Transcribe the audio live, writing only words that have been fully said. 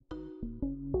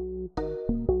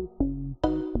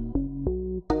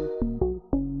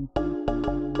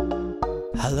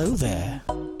Hello there,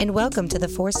 And welcome to the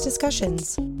Force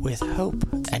Discussions. with Hope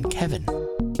and Kevin.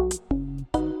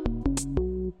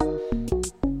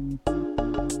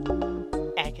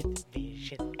 Agatha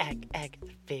Vision,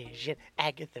 Agatha Vision,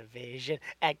 Agatha Vision,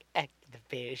 Agatha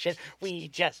Vision. We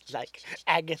just like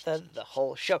Agatha the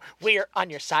whole show. We're on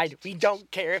your side. We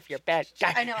don't care if you're bad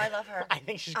guy. I know, I love her. I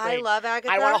think she's I great. love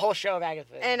Agatha. I want a whole show of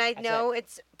Agatha. And I That's know it.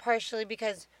 it's partially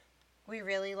because we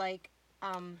really like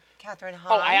Catherine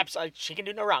Hahn. Oh, I absolutely. She can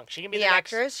do no wrong. She can be the the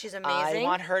next. actress. She's I amazing.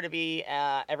 want her to be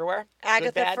everywhere. Good,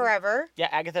 Agatha bad. forever. Yeah,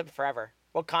 Agatha forever.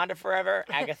 Wakanda forever.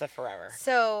 Agatha forever.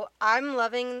 So I'm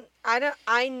loving. I've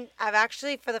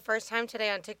actually for the first time today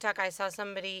on TikTok I saw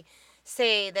somebody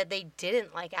say that they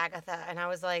didn't like Agatha, and I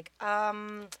was like,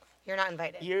 you're not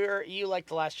invited. You like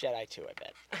the Last Jedi too, I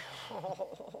bet.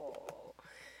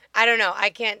 I don't know.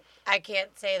 I can't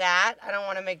say that. I don't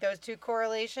want to make those two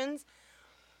correlations.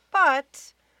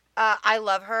 But I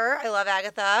love her. I love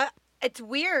Agatha. It's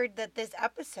weird that this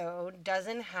episode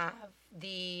doesn't have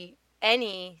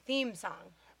any theme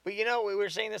song. But you know, we were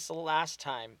saying this the last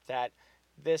time that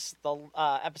the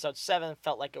episode 7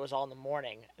 felt like it was all in the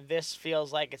morning. This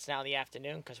feels like it's now in the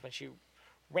afternoon because when she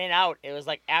ran out, it was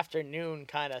like afternoon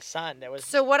kind of sun. There was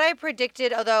So what I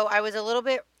predicted, although I was a little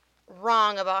bit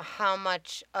wrong about how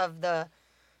much of the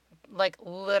like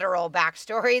literal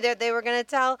backstory that they were going to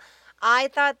tell, I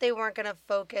thought they weren't going to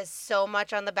focus so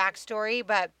much on the backstory,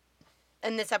 but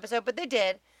in this episode, but they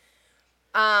did.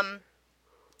 And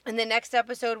the next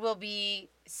episode will be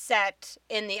set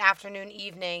in the afternoon,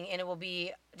 evening, and it will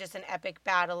be just an epic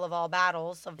battle of all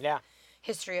battles of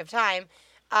history of time.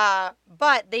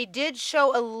 But they did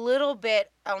show a little bit,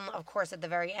 of course, at the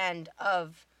very end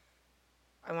of,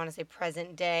 I want to say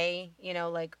present day,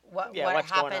 like what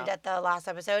happened at the last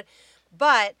episode.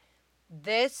 But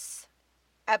this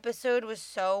episode was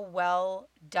so well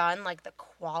done, like the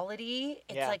quality.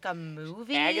 It's like a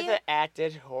movie. Agatha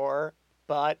acted her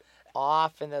butt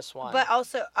off in this one. But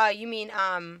also, you mean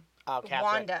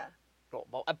Wanda.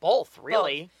 Both,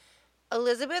 really. Both.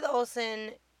 Elizabeth Olsen,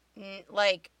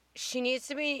 she needs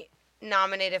to be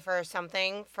nominated for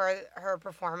something for her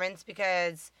performance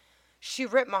because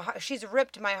she's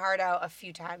ripped my heart out a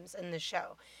few times in the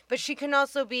show. But she can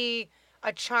also be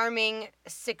a charming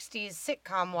 60s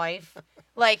sitcom wife.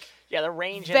 The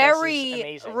range in this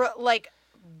is amazing.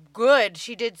 Good.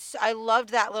 She did. I loved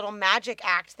that little magic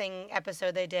act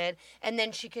episode they did. And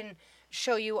then she can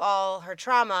show you all her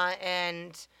trauma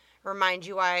and remind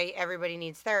you why everybody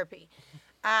needs therapy.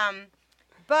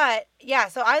 But yeah,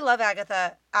 so I love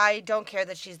Agatha. I don't care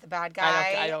that she's the bad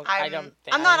guy.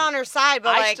 I'm not on her side,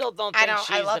 but I still don't think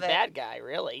she's the it. bad guy,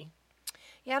 really.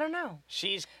 Yeah, I don't know.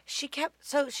 She's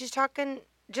talking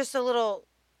just a little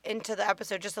into the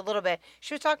episode, just a little bit.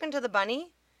 She was talking to the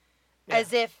bunny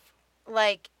as if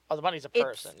the bunny's a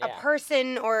person. It's a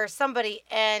person or somebody,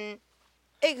 and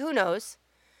who knows?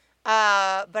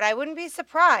 But I wouldn't be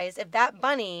surprised if that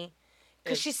bunny,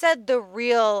 because she said the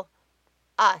real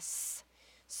us.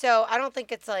 So I don't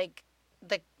think it's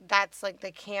that's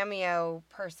the cameo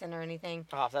person or anything.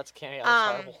 Oh, if that's a cameo,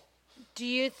 that's horrible. Do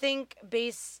you think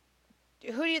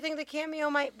who do you think the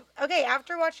cameo might? Okay,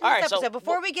 after watching this episode,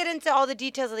 before we get into all the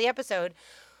details of the episode,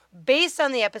 based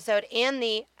on the episode and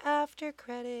the after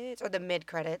credits or the mid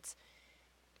credits,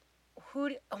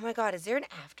 oh my God, is there an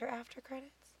after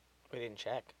credits? We didn't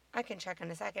check. I can check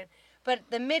in a second. But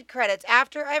the mid credits,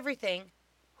 after everything,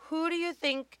 who do you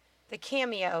think the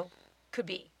cameo could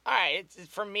be? All right,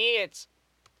 for me,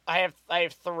 I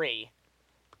have 3,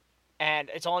 and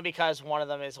it's only because one of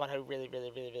them is one who really,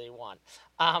 really, really, really won.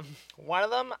 One of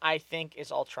them I think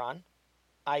is Ultron.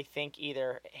 I think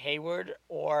either Hayward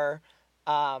or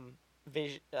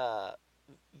is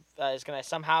gonna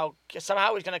somehow he's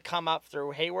gonna come up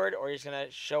through Hayward, or he's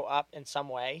gonna show up in some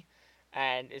way,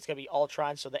 and it's gonna be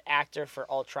Ultron. So the actor for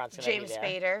Ultron's gonna James be there.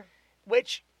 Spader,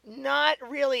 which not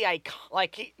really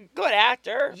good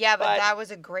actor. Yeah, but that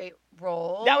was a great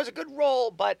role. That was a good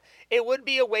role, but it would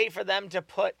be a way for them to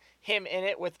put him in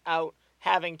it without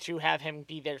having to have him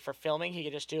be there for filming. He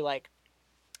could just do a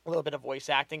little bit of voice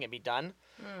acting and be done.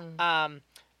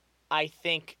 I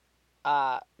think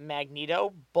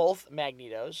Magneto, both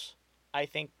Magnetos. I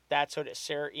think that's what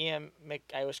Sarah Ian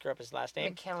I always screw up his last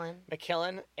name.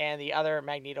 McKillen, and the other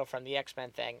Magneto from the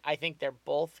X-Men thing. I think they're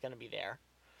both going to be there.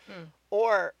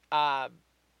 Or I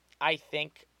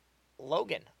think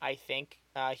Logan. I think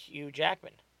Hugh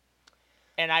Jackman.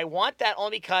 And I want that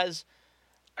only because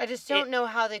I just don't know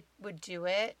how they would do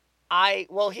it.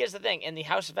 Here's the thing. In the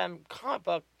House of M comic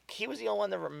book, he was the only one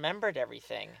that remembered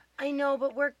everything. I know,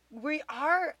 but we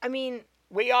are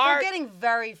We're getting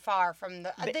very far from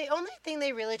the only thing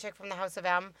they really took from the House of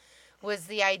M was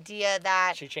the idea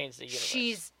that she changed the universe.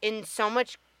 She's in so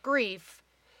much grief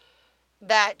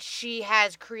that she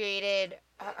has created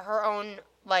her own,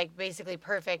 like, basically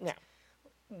perfect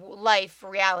life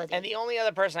reality. And the only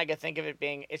other person I could think of it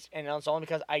being, and it's only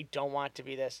because I don't want it to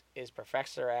be this, is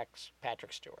Professor X,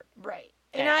 Patrick Stewart. Right.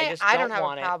 And I don't have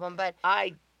a problem, but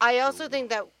I also think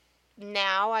that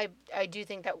now I do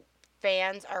think that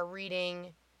fans are reading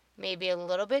maybe a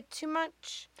little bit too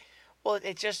much. Well,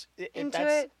 it's just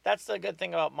that's the good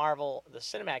thing about Marvel, the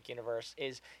cinematic universe,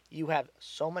 is you have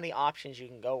so many options you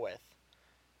can go with.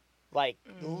 Like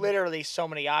literally so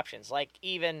many options. Like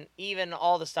even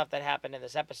all the stuff that happened in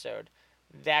this episode,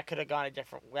 that could have gone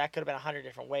that could have been 100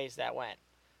 different ways that went.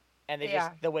 And they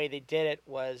just the way they did it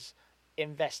was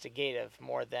investigative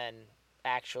more than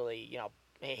actually,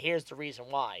 hey, here's the reason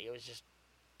why.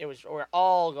 We're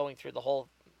all going through the whole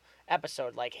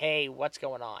episode like, hey, what's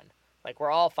going on? Like,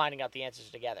 we're all finding out the answers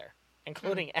together,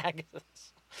 including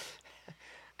Agatha's.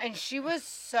 And she was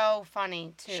so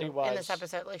funny, too, in this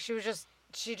episode. Like, she just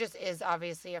is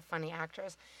obviously a funny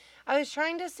actress. I was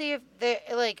trying to see if they,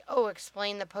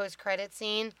 explain the post-credit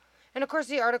scene. And, of course,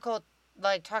 the article,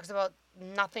 talks about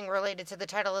nothing related to the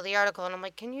title of the article. And I'm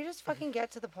like, can you just fucking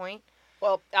get to the point?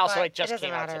 Well, also, it just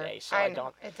came out today, so I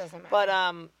don't. It doesn't matter. But,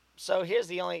 so here's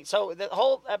the whole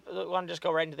want to just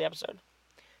go right into the episode?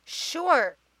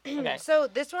 Sure. Okay. So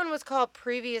this one was called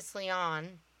Previously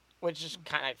On. Which is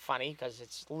kind of funny because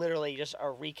it's literally just a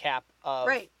recap of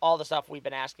right. all the stuff we've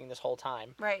been asking this whole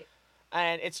time. Right.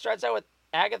 And it starts out with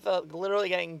Agatha literally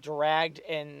getting dragged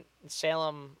in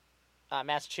Salem,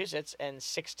 Massachusetts, and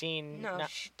 16... No,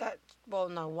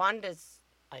 Wanda's...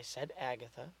 I said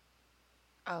Agatha.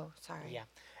 Oh, sorry. Yeah.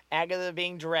 Agatha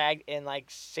being dragged in,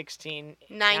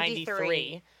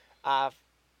 1693.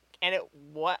 And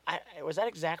was that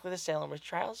exactly the Salem witch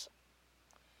trials?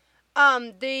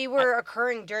 They were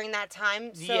occurring during that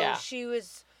time, so she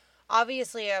was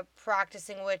obviously a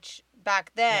practicing witch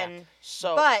back then. Yeah.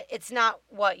 So, but it's not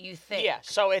what you think. Yeah,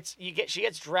 so she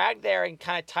gets dragged there and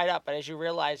kind of tied up, but as you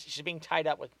realize, she's being tied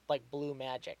up with blue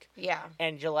magic. Yeah.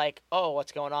 And you're like, oh,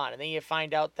 what's going on? And then you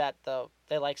find out that they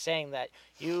saying that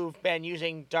you've been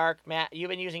using dark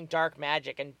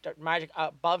magic and magic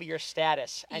above your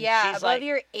status. And she's above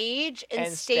your age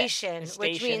and station,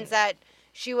 which means that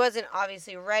she wasn't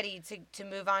obviously ready to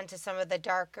move on to some of the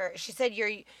darker. She said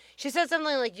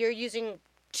something like you're using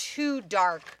too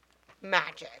dark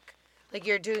magic. Like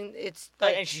you're doing it's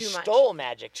like and she too much. Stole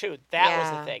magic too. That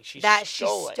was the thing. She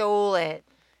stole it.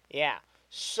 Yeah.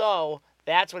 So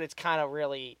that's what it's kind of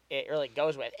really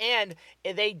goes with. And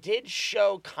they did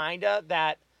show kinda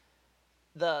that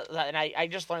and I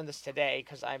just learned this today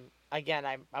because I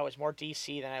was more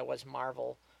DC than I was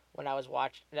Marvel when I was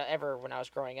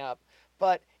growing up.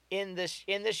 But in this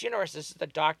universe, this is the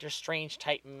Doctor Strange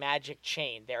type magic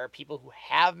chain. There are people who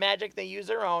have magic, they use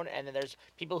their own, and then there's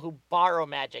people who borrow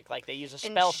magic, like they use a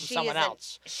spell from someone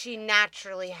else. She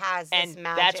naturally has this magic. And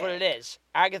that's what it is.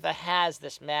 Agatha has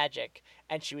this magic,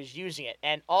 and she was using it,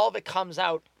 and all of it comes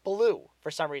out blue for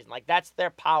some reason. Like that's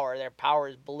their power. Their power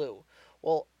is blue.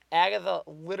 Well, Agatha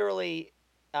literally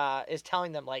is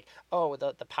telling them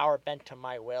the power bent to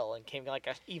my will and came like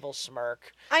an evil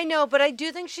smirk. I know, but I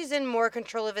do think she's in more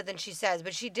control of it than she says.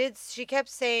 But she kept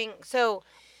saying, so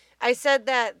I said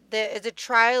that there is a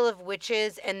trial of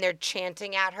witches and they're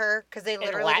chanting at her because they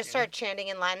literally just start chanting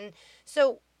in Latin.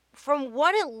 So from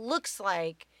what it looks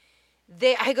like,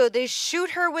 they shoot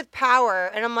her with power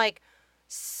and I'm like,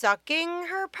 sucking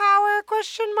her power ?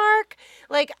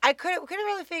 Like I couldn't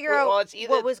really figure out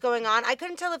what was going on. I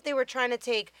couldn't tell if they were trying to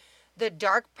take the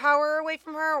dark power away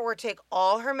from her or take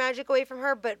all her magic away from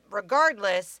her, but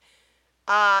regardless,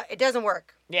 it doesn't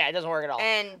work. Yeah, it doesn't work at all.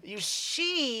 And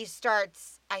she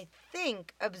starts, I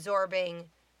think, absorbing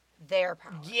their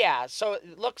power. Yeah, so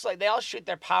it looks like they all shoot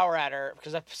their power at her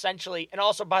because essentially, and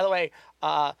also by the way,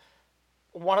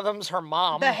 one of them's her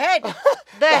mom. The head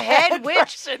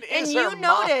witch. And you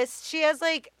notice she has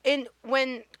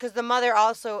because the mother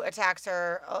also attacks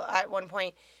her at one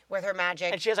point with her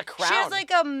magic. And she has a crown. She has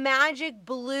a magic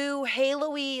blue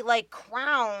halo-y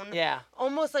crown. Yeah.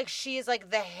 Almost like she is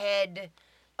the head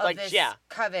of this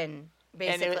coven,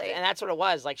 basically. And that's what it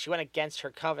was. She went against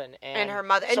her coven and her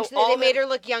mother. And so they made her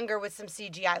look younger with some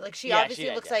CGI. She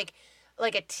obviously looks like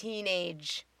a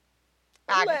teenage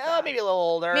Agatha. Maybe a little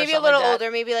older. Maybe a little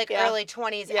older. Maybe early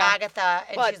 20s Agatha.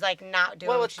 And she's not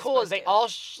doing what's cool is they all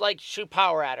shoot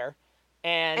power at her.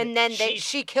 And then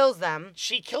she kills them.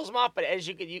 She kills them off, but as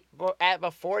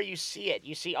before you see it,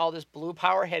 you see all this blue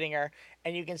power hitting her,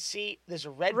 and you can see this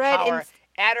red power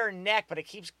at her neck, but it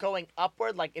keeps going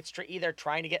upward, like it's either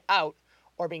trying to get out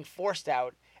or being forced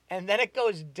out. and then it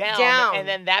goes down. And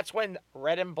then that's when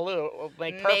red and blue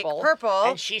make purple.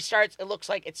 And she starts, it looks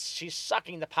like she's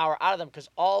sucking the power out of them because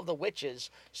all the witches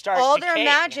start all decaying. their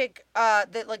magic,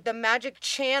 the magic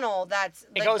channel that's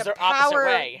it like goes the their opposite power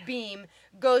way. beam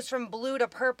goes from blue to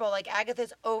purple. Like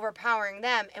Agatha's overpowering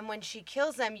them, and when she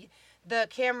kills them, the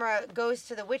camera goes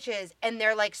to the witches, and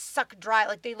they're like sucked dry.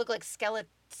 Like they look like skeletal,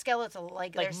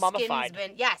 like their mummified.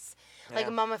 Skin's been like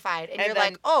mummified, and you're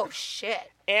then, like, oh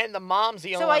shit. And the mom's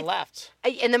the only one left.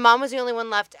 And the mom was the only one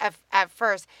left at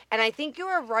first, and I think you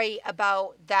were right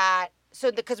about that.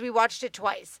 So because we watched it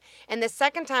twice, and the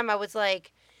second time I was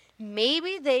like,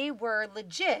 maybe they were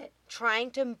legit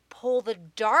trying to pull the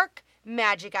dark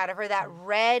magic out of her. That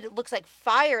red looks like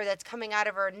fire that's coming out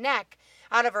of her neck,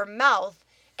 out of her mouth,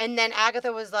 and then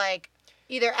Agatha was like.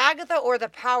 Either Agatha or the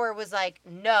power was like,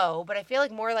 no. But I feel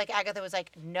like more like Agatha was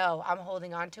like, no, I'm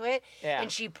holding on to it. Yeah.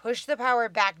 And she pushed the power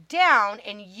back down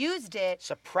and used it.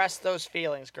 Suppress those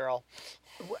feelings, girl.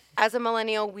 As a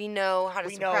millennial, we know how to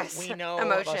suppress we know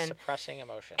emotion. About suppressing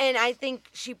emotion. And I think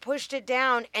she pushed it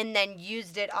down and then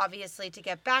used it, obviously, to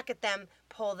get back at them,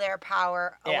 pull their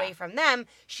power away from them.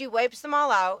 She wipes them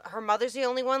all out. Her mother's the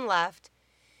only one left.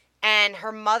 And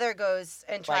her mother goes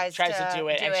and tries to do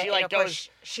it, and she like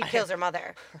goes. She kills her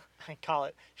mother. I call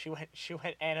it. She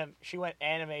went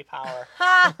anime power.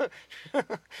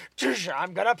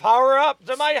 I'm gonna power up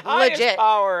to my highest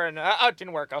power, and it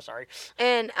didn't work. Oh, sorry.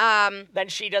 And then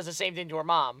she does the same thing to her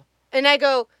mom. And I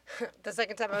go, the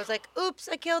second time I was like, oops,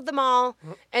 I killed them all.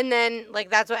 And then, like,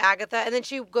 that's what Agatha, and then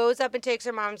she goes up and takes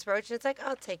her mom's brooch, and it's like,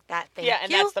 I'll take that thing. Yeah,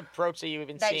 and that's the brooch that you've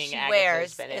been seeing she Agatha's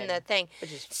wears been in the thing.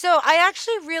 Is... So I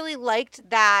actually really liked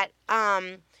that,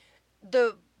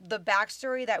 the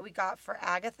backstory that we got for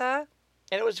Agatha.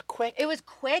 And it was quick. It was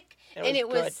quick, and it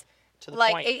was to the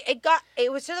like, point.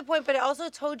 It was to the point, but it also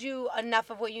told you enough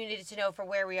of what you needed to know for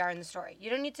where we are in the story. You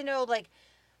don't need to know, like,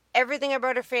 everything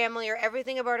about her family or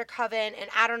everything about her coven, and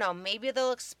I don't know, maybe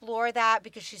they'll explore that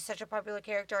because she's such a popular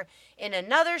character in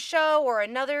another show or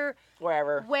another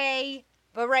way,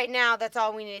 but right now that's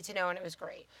all we needed to know, and it was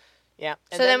great. Yeah.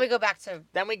 And so then we go back to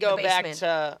the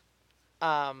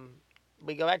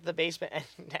basement,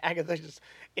 and Agatha just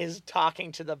is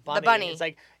talking to the bunny. The bunny. It's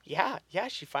like, yeah,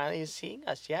 she finally is seeing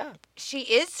us, yeah. She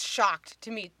is shocked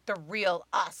to meet the real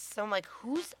us. So I'm like,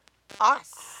 who's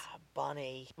us?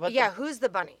 Bunny. Who's the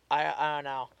bunny? I don't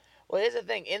know. Well, here's the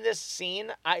thing. In this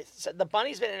scene, the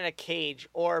bunny's been in a cage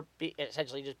or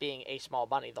essentially just being a small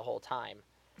bunny the whole time.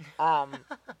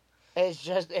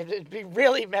 It'd be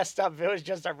really messed up if it was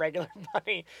just a regular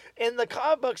bunny. In the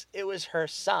comic books, it was her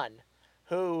son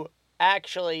who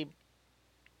actually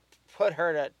put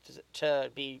her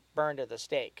to be burned at the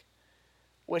stake.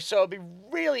 So it'd be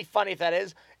really funny if that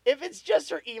is. If it's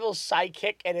just her evil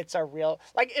sidekick and it's a real...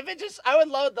 Like, if it just... I would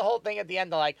love the whole thing at the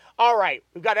end. They're like, all right,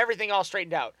 we've got everything all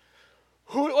straightened out.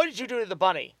 What did you do to the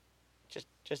bunny?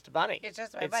 Just a bunny. It's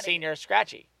just my bunny. It's Senior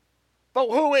Scratchy. But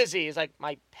who is he? He's like,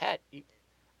 my pet.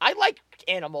 I like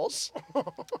animals.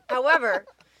 However,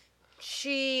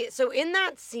 so in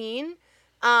that scene...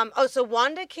 so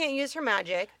Wanda can't use her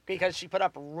magic. Because she put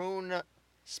up rune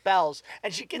spells.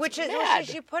 And she gets mad.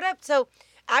 She put up... So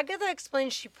Agatha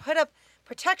explains she put up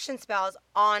protection spells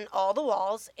on all the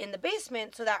walls in the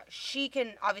basement so that she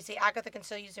can... Obviously, Agatha can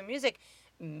still use her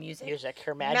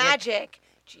her magic.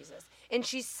 Jesus. And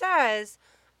she says...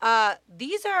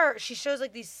 she shows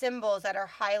like these symbols that are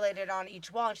highlighted on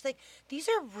each wall. And she's like, these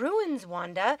are runes,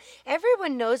 Wanda.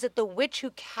 Everyone knows that the witch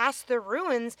who casts the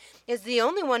runes is the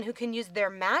only one who can use their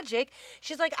magic.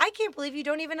 She's like, I can't believe you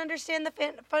don't even understand the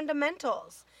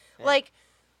fundamentals. Yeah. Like,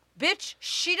 bitch,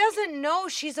 she doesn't know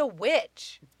she's a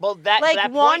witch. Well,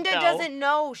 Wanda doesn't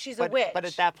know she's a witch. But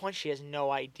at that point, she has no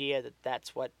idea that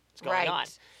that's what's going on.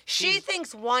 She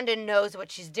thinks Wanda knows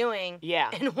what she's doing.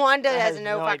 Yeah. And Wanda has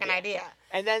no fucking idea.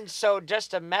 And then, so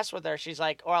just to mess with her, she's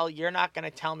like, well, you're not going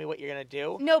to tell me what you're going to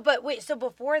do? No, but wait, so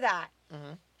before that,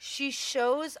 she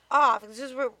shows off, it's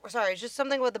just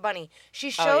something with the bunny.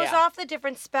 She shows off the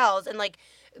different spells and, like,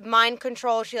 mind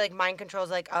control. She, like, mind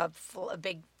controls, like, a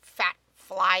big fat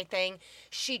fly thing.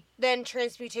 She, then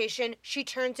transmutation, she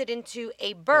turns it into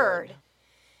a bird.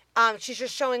 She's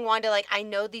just showing Wanda, like, I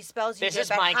know these spells you did,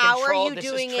 but how are you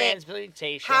doing it?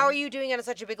 How are you doing it on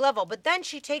such a big level? But then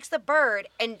she takes the bird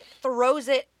and throws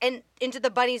it into the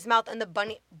bunny's mouth, and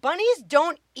bunnies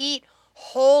don't eat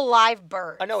whole live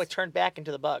birds. Oh, no, it turned back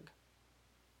into the bug.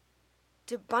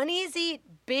 Do bunnies eat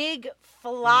big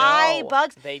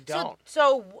bugs? They don't.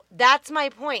 So that's my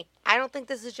point. I don't think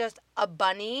this is just a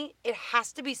bunny. It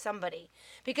has to be somebody.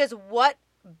 Because what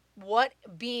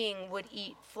being would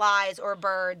eat flies or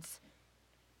birds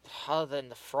other than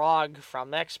the frog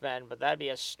from X-Men, but that'd be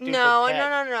a stupid No.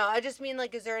 pet. No. I just mean,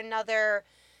 like, is there another...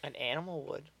 An animal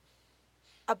would.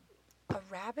 A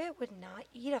rabbit would not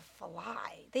eat a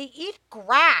fly. They eat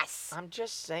grass. I'm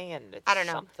just saying. It's I don't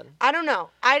know. something. I don't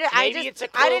know. Maybe it's a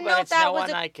clue, I didn't know but if it's that no was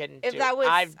one a, I can if do. that was.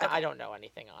 I Okay. don't know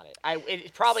anything on it.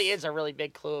 It probably is a really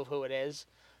big clue of who it is,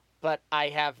 but I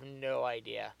have no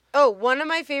idea. Oh, one of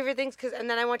my favorite things, and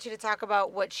then I want you to talk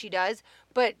about what she does.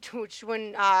 But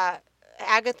when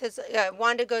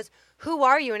Wanda goes, "Who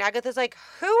are you?" and Agatha's like,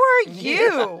 "Who are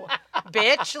you,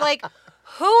 bitch?" Like,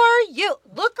 who are you?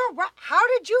 Look around. How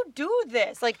did you do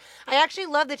this? Like, I actually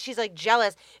love that she's like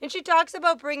jealous, and she talks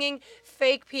about bringing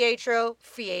fake Fietro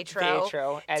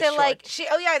as to like short.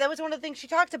 that was one of the things she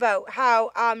talked about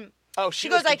how she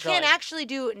goes, I controlling. can't actually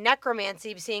do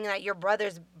necromancy, seeing that your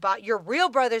real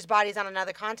brother's body's on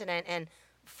another continent and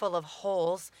full of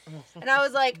holes. And I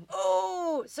was like,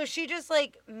 oh, so she just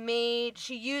like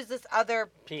she used this other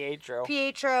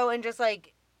Pietro and just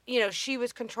like, she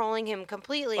was controlling him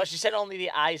completely. But she said only the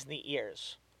eyes and the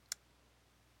ears.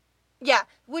 Yeah,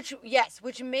 which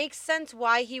makes sense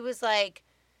why he was like,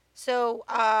 so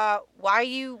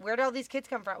where'd all these kids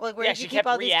come from? Like, where did you keep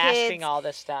all these kids? she kept re-asking all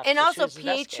this stuff. And also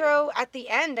Pietro at the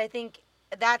end, I think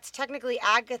that's technically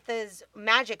Agatha's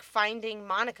magic finding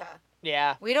Monica.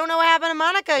 Yeah. We don't know what happened to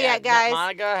Monica yet, guys.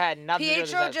 Monica had nothing to do with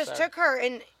Pietro that just stuff. took her,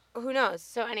 and who knows?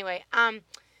 So anyway,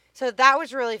 so that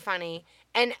was really funny.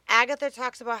 And Agatha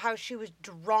talks about how she was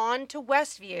drawn to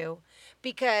Westview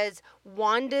because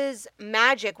Wanda's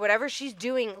magic, whatever she's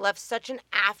doing, left such an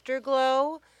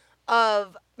afterglow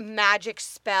of magic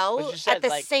spells at the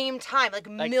same time, like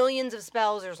millions of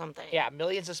spells or something. Yeah,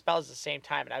 millions of spells at the same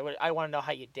time, and I want to know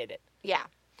how you did it. Yeah.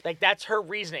 Like, that's her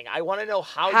reasoning. I want to know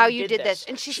how you did this.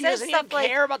 And she doesn't says stuff even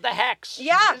care about the hex.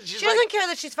 Yeah, she doesn't care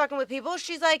that she's fucking with people.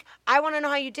 She's like, I want to know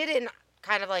how you did it, and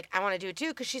kind of like, I want to do it too,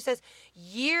 because she says,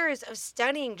 years of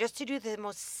studying just to do the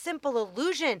most simple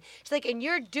illusion. She's like, and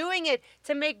you're doing it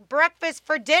to make breakfast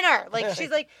for dinner. Like,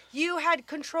 she's like, you had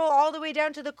control all the way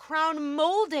down to the crown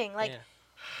molding. Like,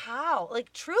 how?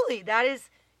 Like, truly, that is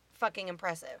fucking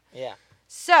impressive. Yeah.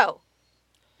 So,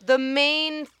 the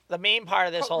main part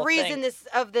of this whole reason thing.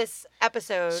 of this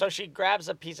episode. So she grabs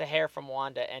a piece of hair from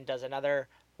Wanda and does another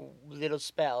little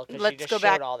spell. Let's she just go showed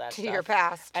back all that to stuff. your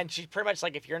past. And she's pretty much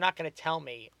like, if you're not going to tell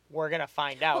me, we're going to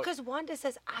find out. Well, because Wanda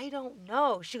says, I don't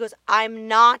know. She goes, I'm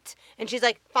not. And she's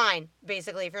like, fine.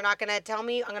 Basically, if you're not going to tell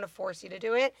me, I'm going to force you to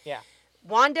do it. Yeah.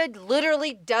 Wanda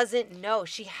literally doesn't know.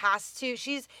 She has to.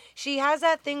 She has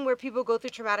that thing where people go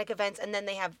through traumatic events and then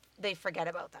they forget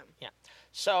about them. Yeah.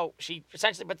 So she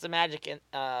essentially puts the magic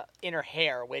in her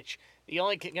hair, which the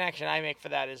only connection I make for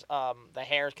that is the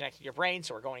hair is connected to your brain,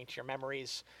 so we're going to your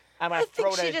memories. I'm gonna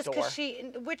throw it at a door.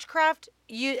 Because witchcraft,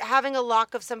 having a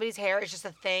lock of somebody's hair is just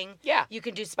a thing. Yeah. You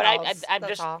can do spells.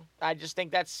 But I just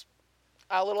think that's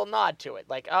a little nod to it.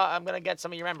 Like, oh, I'm gonna get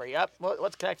some of your memory. Up.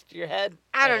 What's connected to your head?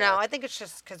 I don't know. I think it's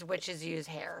just because witches use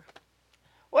hair.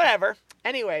 Whatever.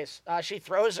 Anyways, she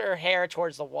throws her hair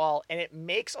towards the wall, and it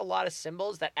makes a lot of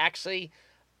symbols that actually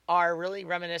are really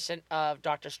reminiscent of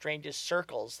Doctor Strange's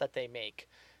circles that they make.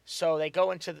 So they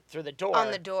go through the door.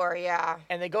 On the door, yeah.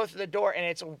 And they go through the door, and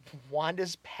it's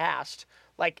Wanda's past.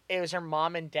 Like, it was her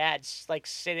mom and dad's, like,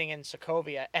 sitting in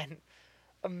Sokovia, and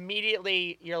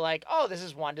immediately you're like, oh, this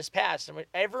is Wanda's past. And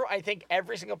I think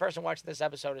every single person watching this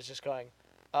episode is just going,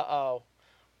 uh-oh.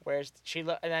 Where's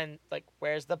Sheila? And then, like,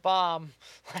 where's the bomb?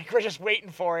 Like, we're just waiting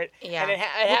for it. Yeah. And it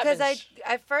happens. Because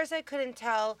at first I couldn't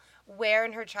tell where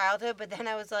in her childhood, but then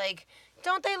I was like,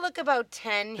 don't they look about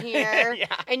 10 here? Yeah.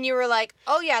 And you were like,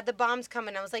 oh, yeah, the bomb's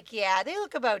coming. I was like, yeah, they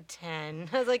look about 10.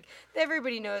 I was like,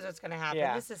 everybody knows what's going to happen.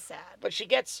 Yeah. This is sad. But she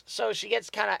gets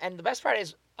kind of, and the best part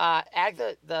is,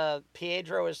 Agatha, the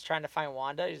Pietro is trying to find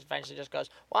Wanda. He eventually just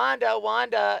goes,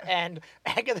 Wanda, and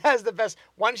Agatha has the best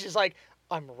one. She's like,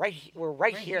 we're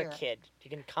right here, kid. You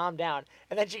can calm down.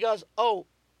 And then she goes, oh,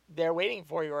 they're waiting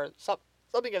for you, or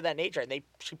something of that nature. And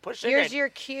she pushes her in. Here's your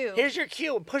cue.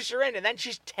 And push her in. And then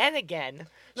she's 10 again.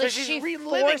 So like, she's she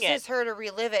reliving it. forces her to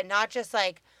relive it, not just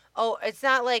like, oh, it's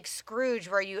not like Scrooge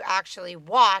where you actually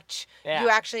watch. Yeah. You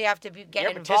actually have to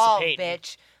get involved,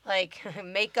 bitch. Like,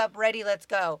 makeup ready, let's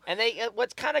go. And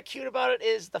what's kind of cute about it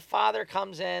is the father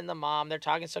comes in, the mom, they're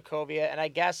talking Sokovia, and I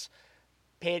guess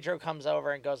Pedro comes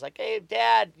over and goes like, hey,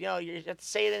 Dad, you have to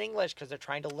say it in English because they're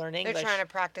trying to learn English. They're trying to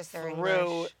practice their English.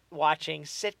 Through watching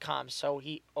sitcoms. So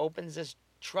he opens this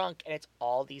trunk and it's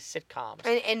all these sitcoms.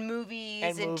 And movies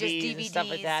and just DVDs. And stuff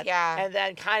like that. Yeah. And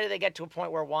then kind of they get to a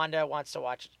point where Wanda wants to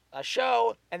watch a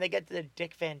show and they get to the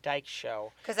Dick Van Dyke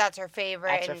Show. Because that's her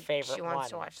favorite. That's her favorite she wants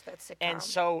to watch that sitcom. And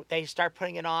so they start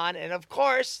putting it on. And of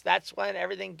course, that's when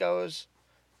everything goes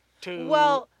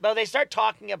But they start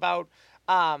talking about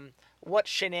what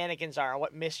shenanigans are and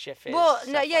what mischief is. Well,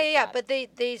 no, yeah. But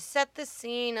they set the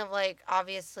scene of, like,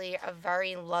 obviously a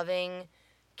very loving,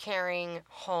 caring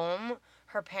home.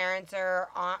 Her parents are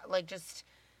like just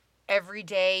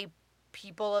everyday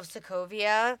people of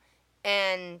Sokovia,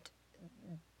 and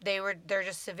they're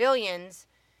just civilians,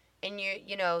 and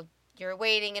you're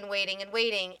waiting and waiting and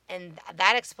waiting, and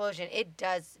that explosion, it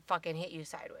does fucking hit you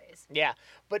sideways. Yeah,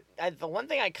 but the one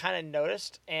thing I kind of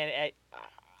noticed, and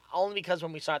only because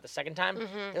when we saw it the second time,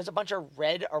 there was a bunch of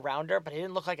red around her, but it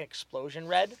didn't look like explosion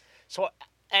red. So,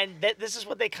 and this is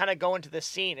what they kind of go into the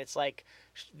scene. It's like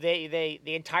the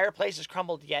entire place is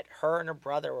crumbled, yet her and her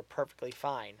brother were perfectly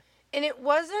fine. And it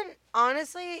wasn't,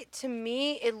 honestly, to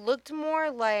me, it looked more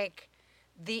like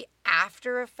the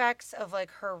after effects of,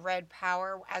 like, her red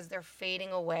power as they're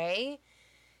fading away.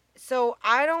 So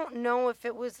I don't know if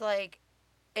it was, like,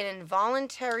 an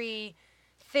involuntary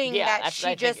thing that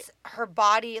she just, her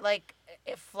body, like,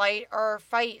 a flight or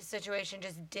fight situation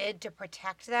just did to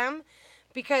protect them.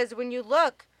 Because when you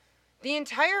look, the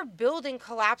entire building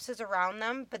collapses around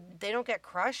them, but they don't get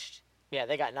crushed. Yeah,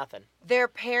 they got nothing. Their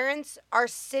parents are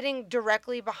sitting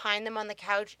directly behind them on the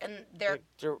couch, and they're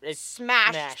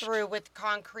smashed through with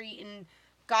concrete and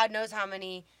God knows how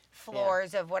many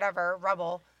floors of whatever,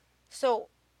 rubble. So,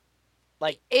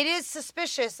 like, it is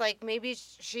suspicious. Like, maybe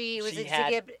she was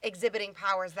exhibiting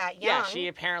powers that young. Yeah, she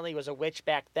apparently was a witch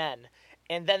back then.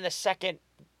 And then the second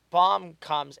bomb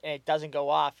comes, and it doesn't go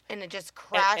off. And it just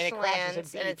crash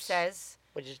lands, and it says,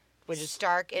 which is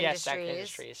Stark Industries. Yeah, Stark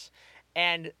Industries.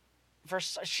 And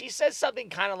she says something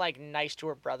kind of, like, nice to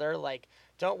her brother, like,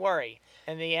 don't worry.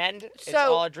 In the end, it's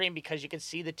all a dream, because you can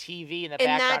see the TV in the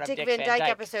background of Dick Van Dyke. In that Dick Van Dyke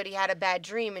episode, he had a bad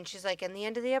dream, and she's like, in the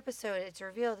end of the episode, it's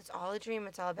revealed it's all a dream,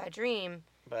 it's all a bad dream.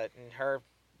 But in her,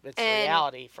 it's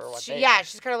reality for what they are. Yeah,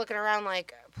 she's kind of looking around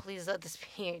like, please let this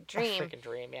be a dream. A freaking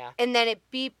dream, yeah. And then it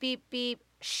beep, beep, beep.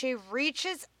 She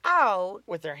reaches out.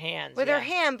 With her hands, her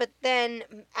hand, but then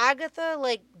Agatha,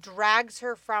 like, drags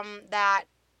her from that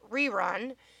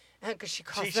rerun. Because she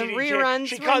calls them reruns.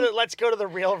 She called it, let's go to the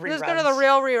real reruns. Let's go to the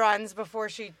real reruns before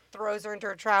she throws her into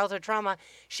her childhood trauma.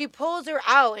 She pulls her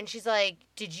out, and she's like,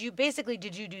 did you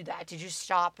do that? Did you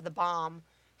stop the bomb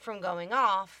from going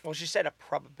off? Well, she said a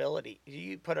probability.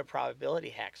 You put a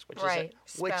probability hex, which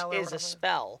is a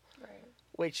spell. Right.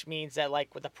 Which means that,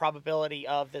 like, with the probability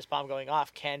of this bomb going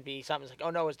off can be something like, oh,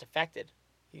 no, it was defected.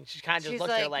 And she kind of just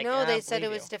looked there like, no, they said it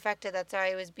was defected. That's why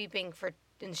it was beeping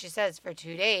and she says, for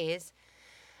 2 days.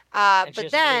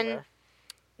 But then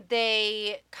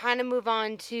they kind of move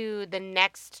on to the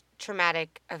next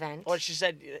traumatic event. Well, she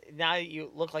said, now that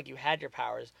you look like you had your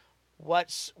powers, what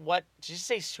did she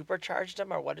say, supercharged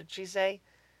them, or what did she say?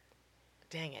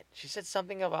 Dang it. She said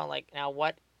something about, like, now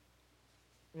what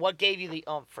gave you the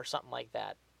oomph or something like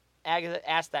that? Agatha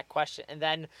asked that question, and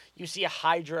then you see a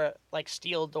Hydra, like,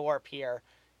 steel door appear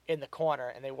in the corner,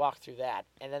 and they walk through that,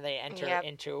 and then they enter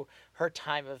into her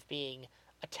time of being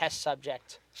a test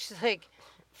subject. She's like,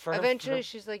 eventually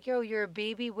she's like, yo, you're a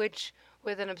baby witch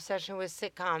with an obsession with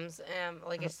sitcoms.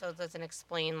 Like, it still doesn't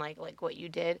explain, like what you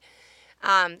did.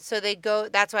 So they go,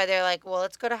 that's why they're like, well,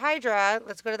 let's go to Hydra.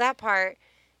 Let's go to that part.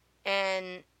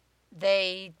 And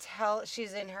they tell,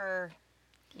 she's in her,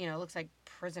 looks like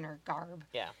prisoner garb.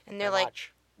 Yeah. And they're like,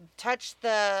 touch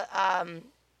the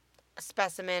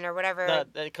specimen or whatever.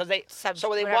 Because so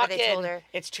when they walk in,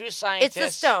 it's two scientists. It's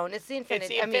the stone. It's the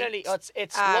Infinity. It's the Infinity.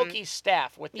 It's Loki's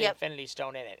staff with the Infinity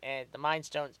Stone in it, and the Mind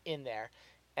Stone's in there.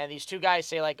 And these two guys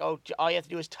say, like, oh, all you have to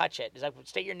do is touch it. It's like,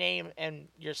 state your name and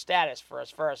your status for us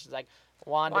first. It's like,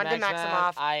 Wanda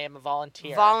Maximoff, I am a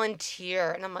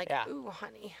volunteer. And I'm like, ooh,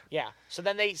 honey. Yeah. So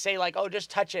then they say, like, oh, just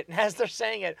touch it. And as they're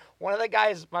saying it, one of the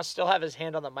guys must still have his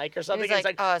hand on the mic or something. He's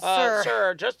like,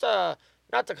 sir, just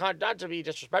not to be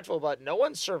disrespectful, but no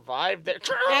one survived it.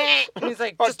 And he's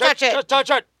like, just touch it. Just touch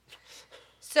it.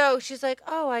 So she's like,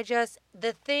 oh,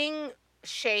 the thing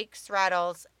shakes,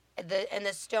 rattles, and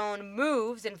the stone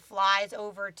moves and flies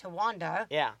over to Wanda.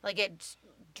 Yeah. Like, it's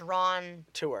drawn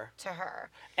to her.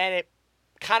 And it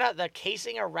kind of, the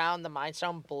casing around the Mind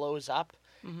Stone blows up.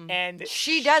 Mm-hmm. And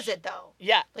she does it, though.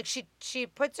 Yeah. Like, she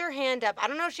puts her hand up. I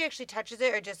don't know if she actually touches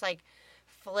it or just, like,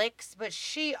 flicks, but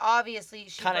she obviously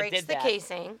breaks the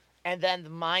casing. And then the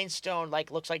Mind Stone,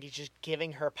 like, looks like he's just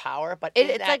giving her power, but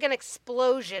it's like an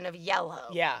explosion of yellow.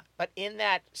 Yeah, but in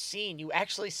that scene, you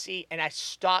actually see, and it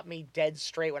stopped me dead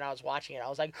straight when I was watching it. I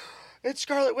was like, it's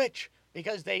Scarlet Witch,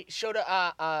 because they showed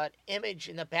an image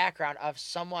in the background of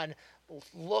someone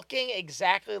looking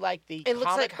exactly like the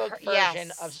comic book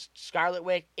version of Scarlet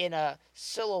Witch in a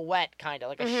silhouette, kind of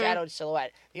like a shadowed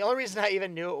silhouette. The only reason I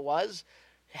even knew it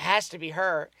has to be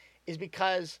her, is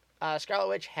because Scarlet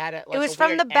Witch had it. Like, it was a from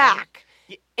weird the M. back.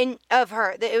 Of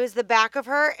her. It was the back of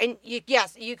her, and you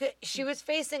could. She was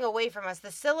facing away from us.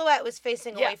 The silhouette was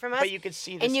facing away from us. But you could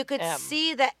see this and you could M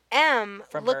see the M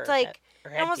from looked her like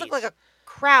her it almost looked like headpiece. a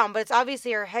crown, but it's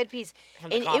obviously her headpiece,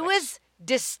 From the and it comics. was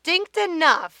distinct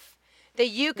enough that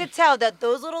you could tell that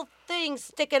those little things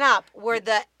sticking up were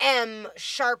the M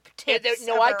sharp tips. You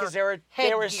know why? Because they were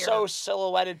headgear. so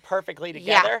silhouetted perfectly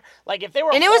together. Yeah. Like if they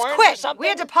were And it horns was or quick. something, We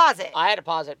had to pause it. I had to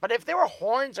pause it. But if they were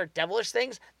horns or devilish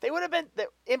things, they would have been the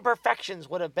imperfections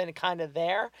would have been kind of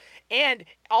there, and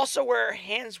also where her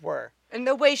hands were. And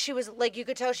the way she was, like, you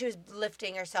could tell she was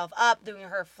lifting herself up, doing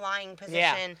her flying position.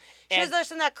 Yeah. She was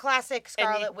just in that classic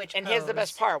Scarlet Witch And pose. here's the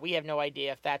best part: we have no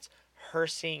idea if that's her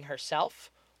seeing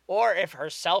herself, or if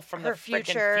herself from Her the freaking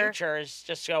future. future is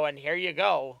just going, "Here you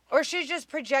go." Or she's just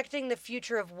projecting the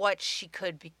future of what she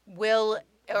could be,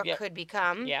 could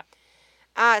become. Yeah.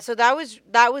 So that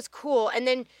was cool. And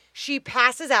then she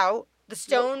passes out. The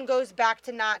stone goes back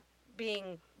to not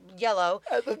being yellow.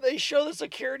 And then they show the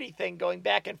security thing going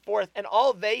back and forth, and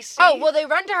all they see. Oh, well, they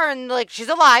run to her and like, she's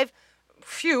alive.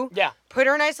 Phew. Yeah. Put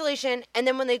her in isolation. And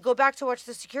then when they go back to watch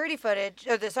the security footage,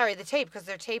 or the tape, because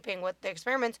they're taping with the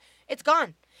experiments, it's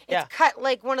gone. It's cut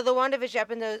like one of the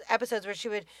WandaVision episodes where she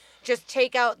would just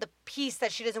take out the piece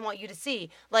that she doesn't want you to see.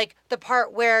 Like the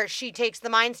part where she takes the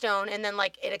Mind Stone and then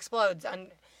like it explodes.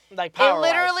 Like power. It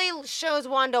literally shows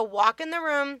Wanda walk in the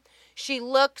room. She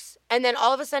looks, and then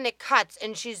all of a sudden it cuts,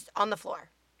 and she's on the floor.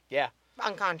 Yeah.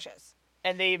 Unconscious.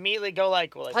 And they immediately go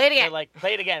like, play it again. They're like,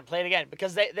 play it again.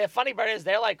 Because the funny part is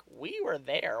they're like, we were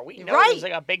there. We know Right. there's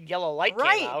like a big yellow light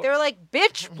came out. They were like,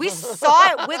 bitch, we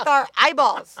saw it with our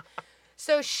eyeballs.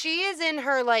 So she is in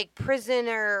her like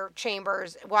prisoner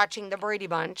chambers watching the Brady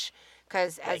Bunch,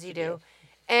 because as you do.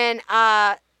 And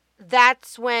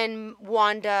that's when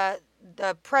Wanda,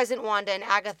 the present Wanda and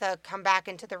Agatha come back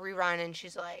into the rerun, and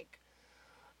she's like,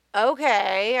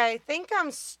 okay, I think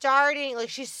I'm starting, like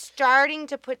she's starting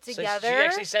to put together. So she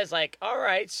actually says like, all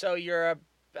right, so you're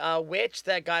a witch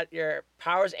that got your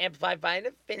powers amplified by an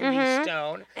Infinity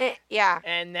Stone. Yeah.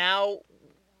 And now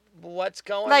what's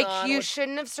going on? Like you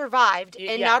shouldn't have survived.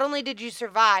 And yeah. not only did you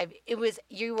survive,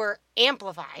 you were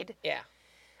amplified. Yeah.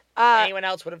 Anyone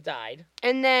else would have died.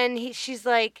 And then she's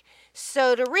like,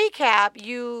 so to recap,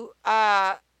 you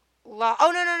oh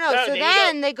no. So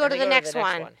then they go to the next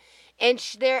one. And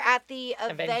they're at the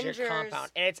Avengers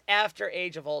compound. And it's after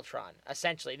Age of Ultron,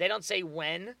 essentially. They don't say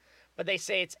when, but they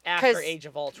say it's after Age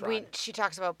of Ultron. She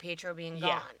talks about Pietro being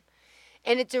gone.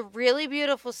 And it's a really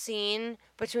beautiful scene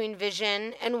between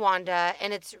Vision and Wanda.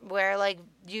 And it's where, like,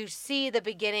 you see the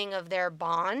beginning of their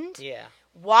bond. Yeah.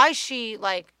 Why she,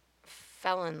 like,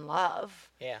 fell in love.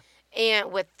 Yeah.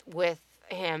 And with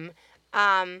him.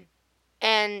 And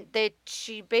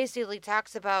she basically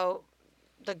talks about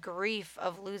the grief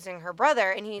of losing her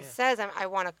brother, and he says, I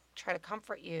want to try to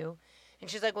comfort you. And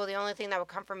she's like, well, the only thing that would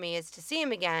comfort me is to see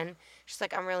him again. She's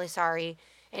like, I'm really sorry.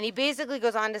 And he basically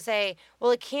goes on to say, well,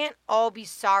 it can't all be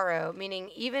sorrow, meaning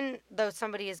even though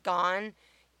somebody is gone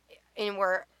and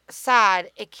we're sad,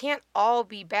 it can't all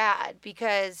be bad,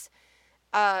 because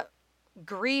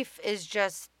grief is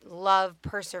just love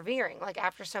persevering. Like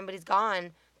after somebody's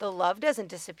gone, the love doesn't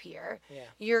disappear. Yeah.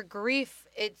 Your grief,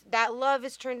 that love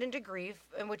is turned into grief,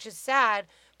 and which is sad,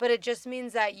 but it just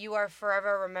means that you are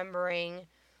forever remembering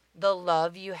the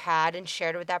love you had and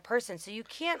shared with that person. So you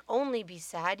can't only be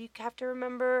sad, you have to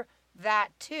remember that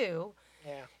too.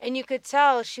 Yeah. And you could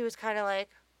tell she was kind of like,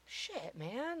 shit,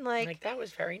 man. Like that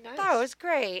was very nice. That was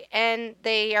great. And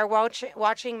they are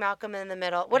watching Malcolm in the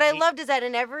Middle. What I loved is that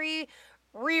in every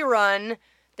rerun,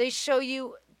 they show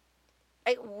you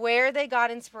where they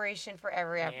got inspiration for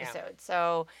every episode.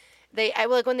 So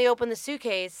like when they open the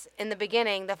suitcase in the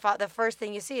beginning, the first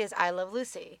thing you see is I Love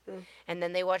Lucy. And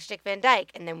then they watch Dick Van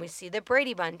Dyke, and then we see the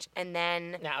Brady Bunch, and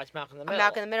then now it's Malcolm in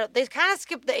the Middle. They kind of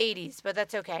skipped the 80s, but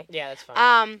that's okay. Yeah, that's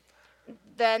fine.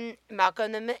 Then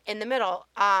Malcolm in the Middle,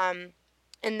 and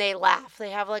they laugh.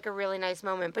 They have like a really nice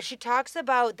moment. But she talks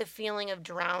about the feeling of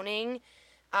drowning.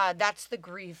 That's the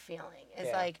grief feeling.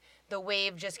 It's like the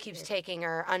wave just keeps taking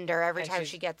her under every time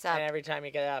she gets up. And every time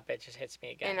you get up, it just hits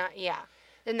me again. And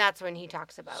and that's when he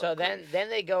talks about. So grief. then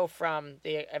they go from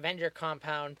the Avenger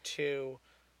compound to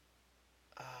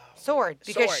Sword,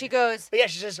 because she goes. But yeah,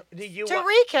 she says,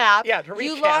 recap. Yeah, to recap.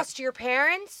 You lost your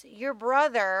parents, your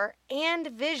brother, and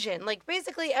Vision. Like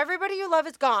basically everybody you love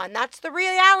is gone. That's the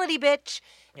reality, bitch.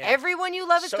 Yeah. Everyone you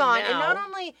love is gone,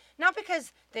 and not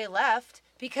because they left,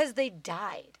 because they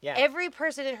died. Yeah. Every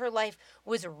person in her life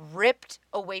was ripped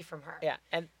away from her. Yeah,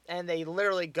 and they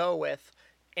literally go with,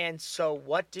 And so,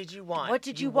 what did you want? What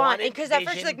did you want? Because at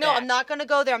first she's like, no, I'm not going to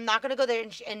go there. I'm not going to go there.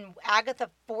 And Agatha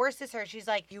forces her. She's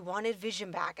like, you wanted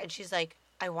Vision back. And she's like,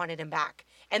 I wanted him back.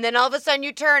 And then all of a sudden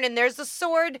you turn and there's the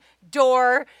sword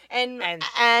door and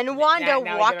Wanda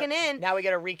walking in. Now we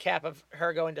get a recap of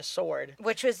her going to sword.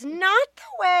 Which was not the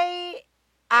way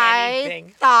I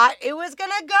thought it was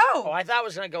going to go. Oh, I thought it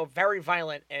was going to go very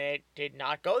violent, and it did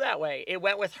not go that way. It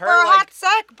went with her for a hot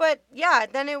sec, but yeah,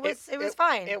 then it was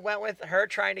fine. It went with her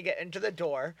trying to get into the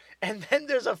door, and then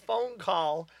there's a phone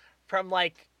call from,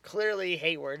 like, clearly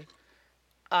Hayward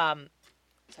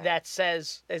that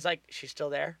says, it's like, she's still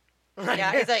there?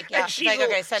 Yeah, he's like, yeah. She's like,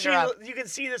 okay, send her up. You can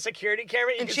see the security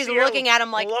camera. And she's looking at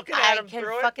him like, I can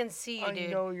fucking see you, dude. I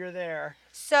know you're there.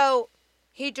 So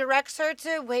he directs her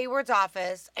to Hayward's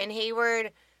office, and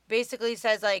Hayward basically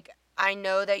says, like, I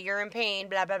know that you're in pain,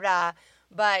 blah, blah, blah,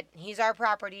 but he's our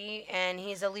property, and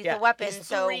he's a lethal weapon,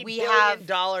 so we have $3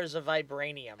 billion of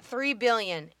vibranium. $3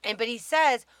 billion. But he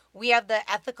says we have the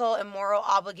ethical and moral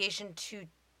obligation to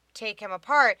take him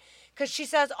apart, because she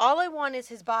says, all I want is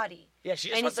his body. Yeah, she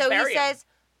just wants to bury him. And so he says,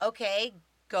 okay,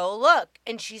 go look.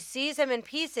 And she sees him in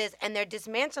pieces, and they're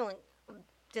dismantling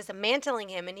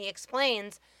him, and he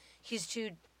explains he's too,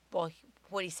 well,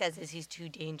 what he says is he's too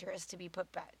dangerous to be put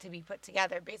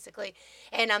together, basically.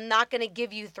 And I'm not going to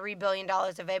give you $3 billion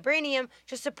of vibranium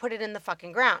just to put it in the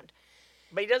fucking ground.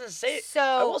 But he doesn't say it. So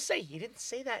I will say he didn't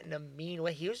say that in a mean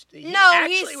way. He said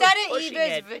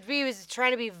it. He was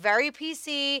trying to be very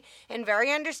PC and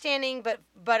very understanding,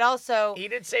 but also he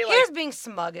did say he was being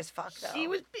smug as fuck though. He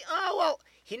was.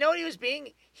 You know what he was being?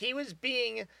 He was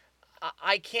being.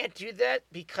 I can't do that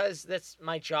because that's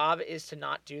my job is to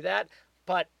not do that.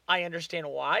 But I understand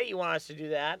why you want us to do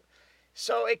that.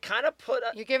 So it kind of put.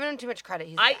 You're giving him too much credit.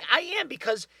 I am,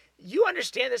 because you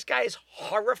understand this guy is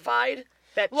horrified.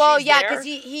 Because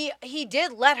he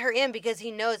did let her in because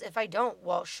he knows if I don't,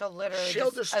 she'll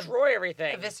destroy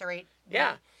everything, eviscerate.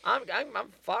 Yeah, I'm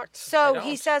fucked. So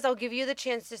he says, "I'll give you the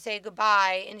chance to say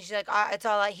goodbye," and she's like, "It's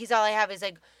all he's all I have." He's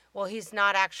like, "Well, he's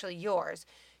not actually yours."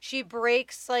 She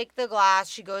breaks like the glass.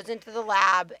 She goes into the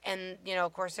lab, and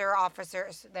of course there are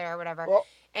officers there, or whatever. Well,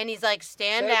 and he's like,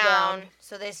 "Stand down."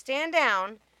 So they stand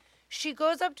down. She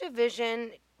goes up to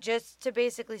Vision just to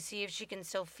basically see if she can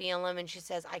still feel him, and she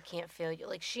says, I can't feel you.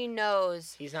 Like, she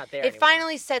knows. He's not there It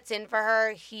finally sets in for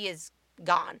her. He is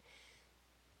gone.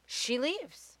 She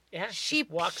leaves. Yeah, she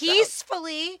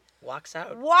peacefully walks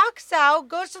out,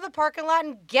 goes to the parking lot,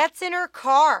 and gets in her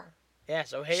car. Yeah,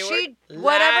 so Hayward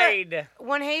lied.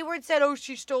 When Hayward said,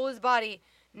 she stole his body,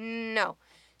 no.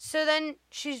 So then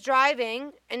she's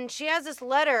driving, and she has this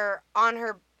letter on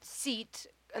her seat,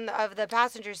 of the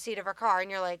passenger seat of her car,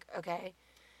 and you're like, okay.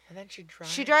 And then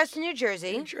she drives to New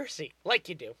Jersey. Like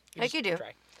you do.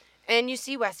 And you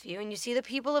see Westview, and you see the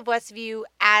people of Westview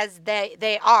as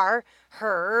they are,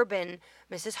 Herb and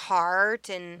Mrs. Hart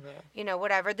and,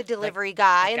 whatever, the delivery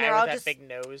guy. And they're all just... big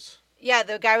nose. Yeah,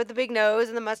 the guy with the big nose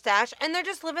and the mustache. And they're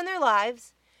just living their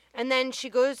lives. And then she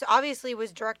goes, obviously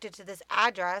was directed to this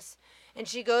address, and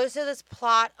she goes to this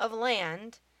plot of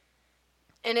land,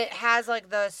 and it has, like,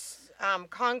 the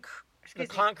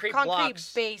concrete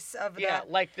blocks. Base of the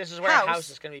like this is where a house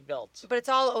is going to be built. But it's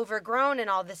all overgrown and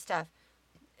all this stuff.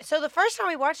 So the first time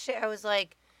we watched it, I was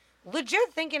like,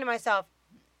 legit thinking to myself,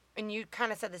 and you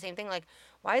kind of said the same thing, like,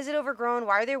 why is it overgrown?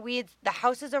 Why are there weeds? The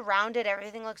houses around it,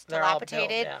 everything looks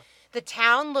dilapidated. Built, The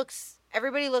town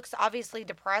everybody looks obviously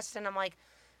depressed, and I'm like,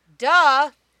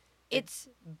 duh, it's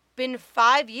been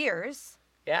 5 years.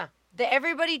 Yeah.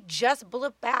 Everybody just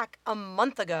blipped back a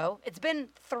month ago. It's been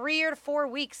 3 or 4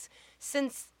 weeks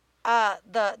since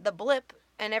the blip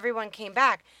and everyone came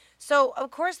back. So, of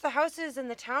course, the houses in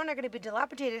the town are going to be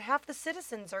dilapidated. Half the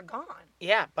citizens are gone.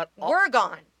 Yeah, but... We're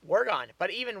gone.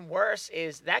 But even worse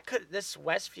is this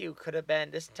Westview could have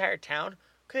been, this entire town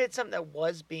could have had something that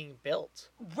was being built.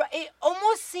 It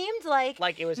almost seemed like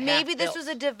it was maybe this was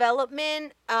a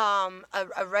development,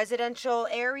 a residential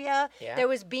area that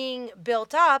was being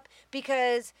built up,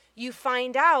 because you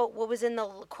find out what was in the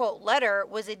quote letter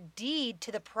was a deed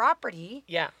to the property.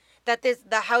 Yeah. That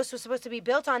the house was supposed to be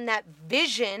built on, that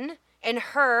Vision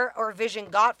Vision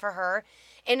got for her.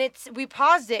 And we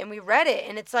paused it and we read it,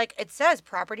 and it's like, it says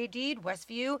property deed,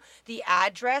 Westview, the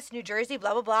address, New Jersey,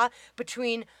 blah, blah, blah,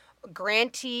 between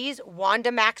grantees, Wanda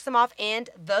Maximoff,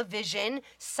 and the Vision,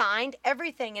 signed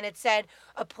everything. And it said,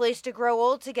 a place to grow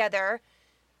old together.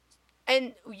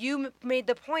 And you made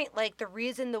the point, like, the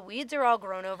reason the weeds are all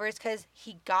grown over is because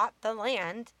he got the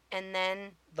land, and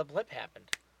then... the blip happened.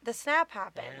 The snap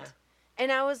happened. Yeah.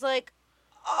 And I was like,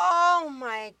 Oh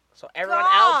my So everyone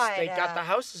God. else, they got the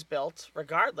houses built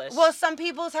regardless. Well, some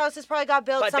people's houses probably got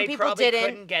built, but some they people probably didn't.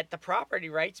 couldn't get the property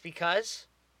rights because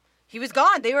He was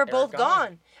gone. They were They both were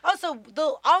gone. gone.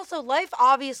 Also, life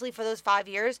obviously for those 5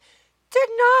 years did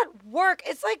not work.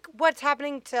 It's like what's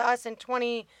happening to us in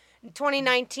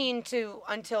 2019 to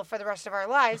until for the rest of our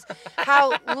lives.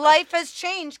 How life has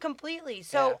changed completely.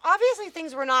 So obviously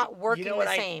things were not working the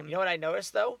same. You know what I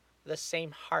noticed though? The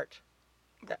same heart.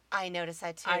 I noticed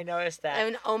that too. I noticed that.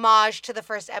 An homage to the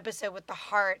first episode with the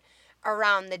heart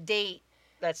around the date.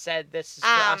 That said, this is for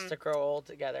us to grow old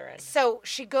together. And so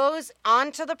she goes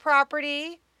onto the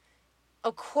property.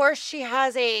 Of course, she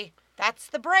has that's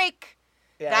the break.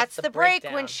 yeah, That's the break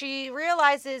breakdown. when she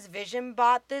realizes Vision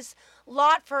bought this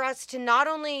lot for us to not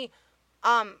only,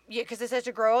 because it says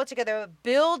to grow old together,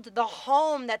 build the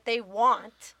home that they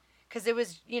want, because it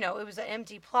was an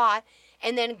empty plot,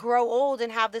 and then grow old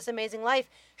and have this amazing life.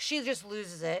 She just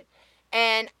loses it.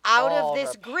 And out All of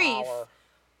this her grief, power.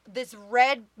 this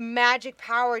red magic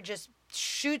power just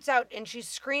shoots out, and she's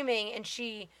screaming, and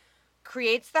she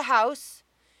creates the house,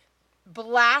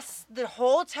 blasts the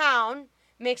whole town,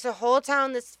 makes a whole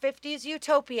town this 50s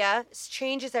utopia,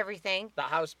 changes everything. The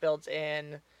house built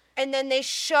in. And then they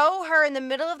show her in the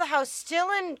middle of the house, still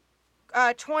in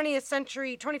 21st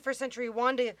century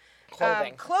Wanda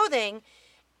clothing.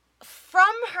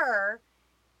 From her,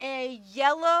 a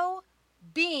yellow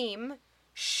beam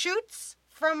shoots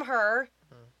from her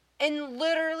and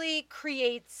literally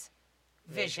creates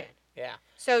Vision. Yeah.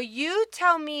 So you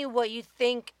tell me what you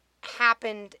think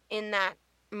happened in that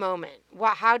moment.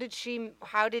 How did she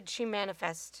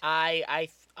manifest? I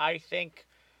think.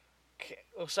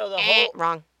 So the whole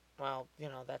Wrong. Well,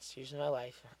 that's usually my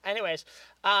life. Anyways,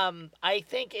 I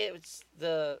think it was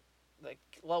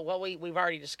we've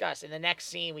already discussed. In the next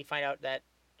scene, we find out that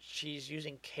she's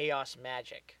using chaos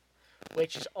magic,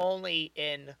 which is only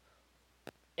in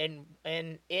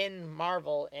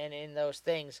Marvel and in those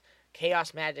things.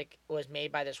 Chaos magic was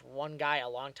made by this one guy a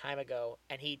long time ago,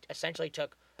 and he essentially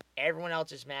took everyone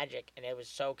else's magic, and it was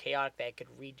so chaotic that it could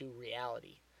redo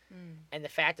reality. And the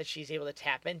fact that she's able to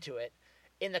tap into it.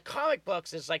 In the comic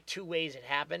books, there's like two ways it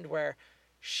happened, where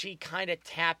she kind of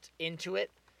tapped into it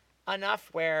enough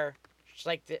where it's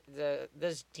like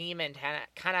this demon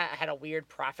kind of had a weird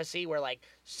prophecy where like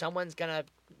someone's gonna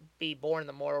be born in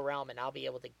the mortal realm and I'll be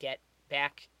able to get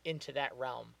back into that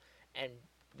realm, and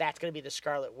that's gonna be the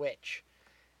Scarlet Witch,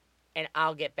 and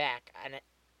I'll get back. And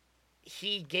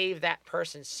he gave that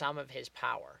person some of his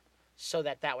power so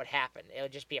that would happen. It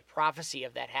would just be a prophecy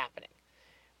of that happening.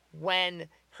 When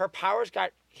her powers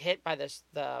got hit by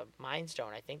the Mind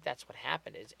Stone, I think that's what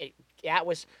happened. That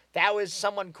was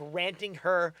someone granting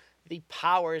her the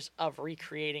powers of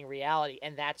recreating reality,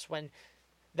 and that's when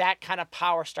that kind of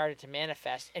power started to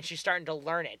manifest, and she's starting to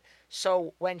learn it.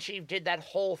 So when she did that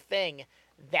whole thing,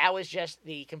 that was just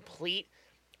the complete.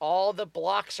 All the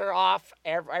blocks are off.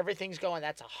 Everything's going.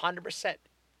 That's 100%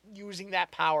 using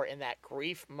that power in that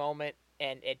grief moment,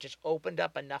 and it just opened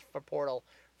up enough of a portal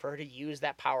for her to use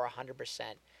that power 100%,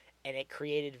 and it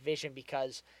created Vision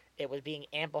because it was being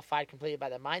amplified completely by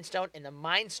the Mind Stone, and the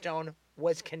Mind Stone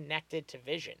was connected to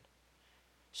Vision.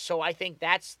 So I think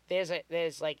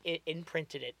it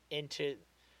imprinted it into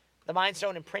the Mind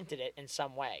Stone, imprinted it in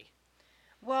some way.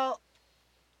 Well,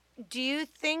 do you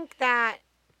think that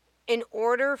in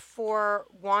order for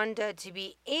Wanda to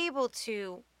be able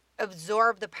to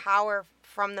absorb the power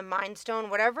from the Mind Stone,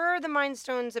 whatever the Mind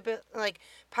Stone's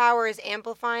power is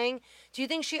amplifying, do you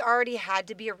think she already had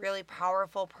to be a really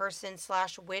powerful person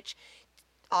 / witch?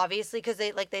 Obviously, because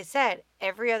they said,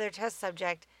 every other test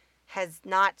subject has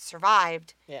not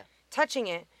survived touching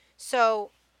it.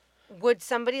 So would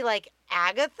somebody like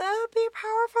Agatha be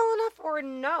powerful enough or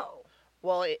no?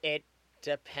 Well, it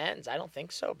depends. I don't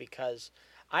think so, because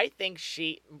I think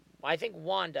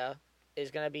Wanda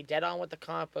is going to be dead on what the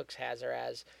comic books has her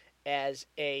as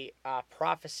a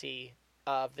prophecy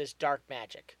of this dark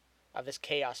magic, of this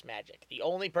chaos magic. The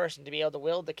only person to be able to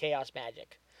wield the chaos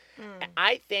magic.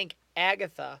 I think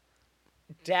Agatha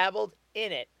dabbled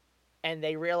in it, and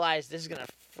they realized this is going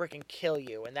to freaking kill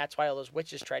you, and that's why all those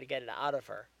witches try to get it out of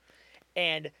her.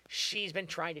 And she's been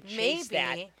trying to chase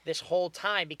that this whole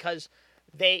time because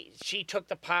she took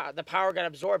the power got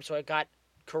absorbed, so it got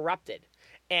corrupted.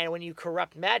 And when you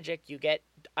corrupt magic, you get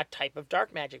a type of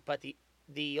dark magic. But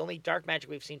the only dark magic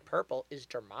we've seen purple is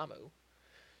Dormammu.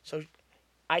 So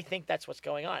I think that's what's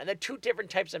going on. And the two different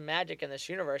types of magic in this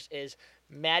universe is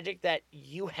magic that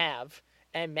you have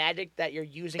and magic that you're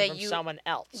using from someone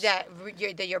else. That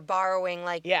you're borrowing,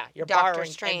 you're Doctor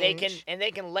borrowing, Strange. and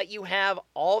they can let you have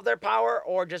all of their power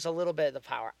or just a little bit of the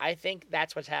power. I think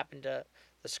that's what's happened to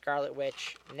the Scarlet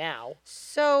Witch now.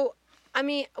 So, I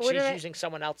mean, She's using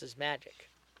someone else's magic.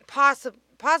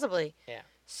 Possibly. Yeah.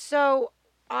 So,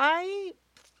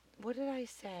 what did I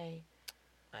say?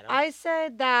 I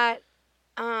said that,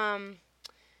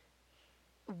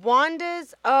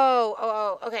 Wanda's,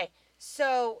 okay.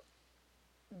 So,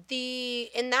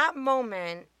 in that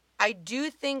moment, I do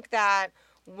think that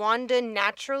Wanda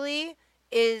naturally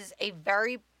is a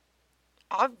very,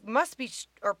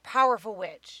 powerful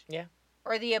witch. Yeah.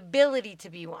 Or the ability to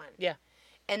be one. Yeah.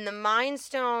 And the Mind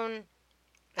Stone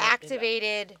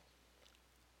activated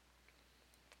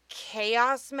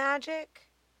chaos magic.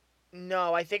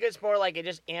 No, I think it's more like it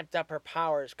just amped up her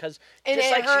powers because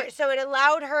so it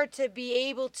allowed her to be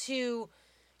able to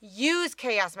use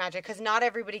chaos magic because not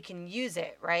everybody can use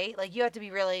it, right? Like you have to be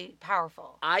really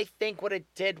powerful. I think what it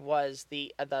did was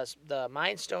the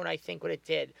Mind Stone. I think what it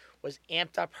did was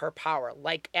amped up her power.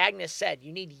 Like Agnes said,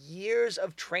 you need years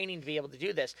of training to be able to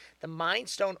do this. The Mind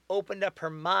Stone opened up her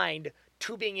mind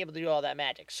to being able to do all that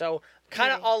magic. So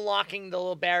kind of unlocking the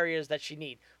little barriers that she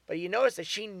needs. But you notice that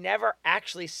she never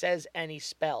actually says any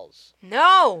spells.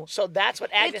 No. So that's what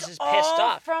Agnes is pissed all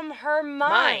off. From her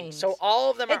mind. So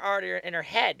all of them are already in her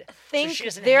head. Think, so she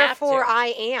doesn't therefore have to. I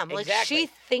am. Exactly. Like she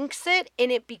thinks it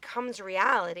and it becomes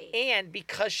reality. And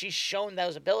because she's shown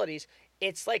those abilities,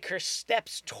 it's like her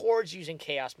steps towards using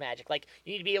chaos magic. Like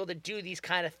you need to be able to do these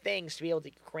kind of things to be able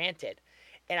to grant it.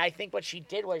 And I think what she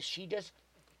did was she just,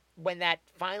 when that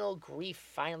final grief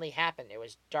finally happened, there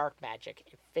was dark magic,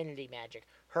 infinity magic,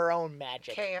 her own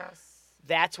magic. Chaos.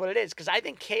 That's what it is. Because I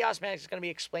think chaos magic is going to be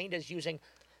explained as using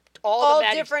all the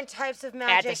different types of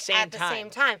magic at the same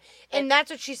time. And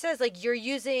that's what she says. Like, you're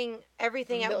using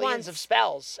everything at once. Millions of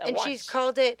spells at once. And she's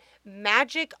called it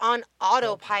magic on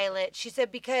autopilot. She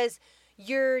said because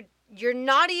you're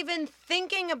not even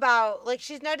thinking about, like,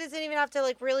 doesn't even have to,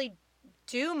 like, really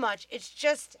do much. It's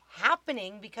just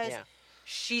happening because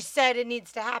she said it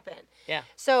needs to happen. Yeah.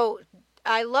 So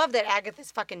I love that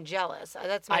Agatha's fucking jealous.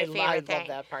 That's my favorite thing. I love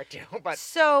that part too. But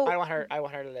so I want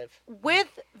her to live.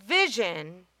 With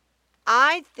Vision,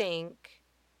 I think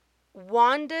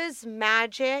Wanda's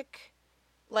magic,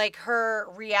 like her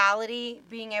reality,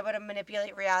 being able to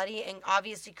manipulate reality and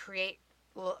obviously create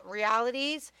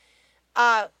realities,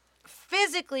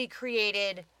 physically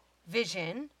created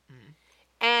Vision,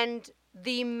 and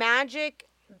the magic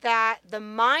that the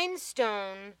Mind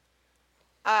Stone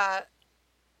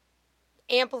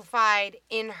amplified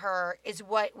in her is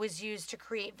what was used to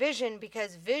create Vision,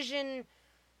 because Vision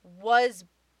was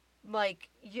like,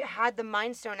 you had the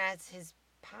Mind Stone as his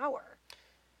power.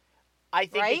 I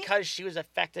think because she was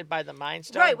affected by the Mind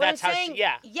Stone, right? That's how she.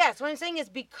 Yes, what I'm saying is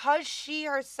because she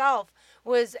herself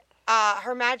was,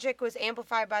 her magic was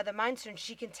amplified by the Mind Stone.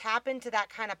 She can tap into that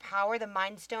kind of power the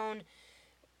Mind Stone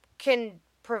can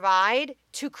provide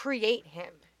to create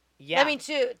him. Yeah. I mean,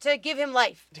 to give him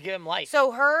life. To give him life.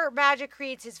 So her magic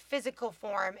creates his physical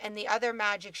form, and the other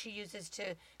magic she uses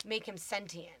to make him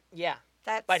sentient. Yeah.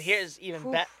 But here's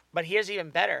even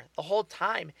better. The whole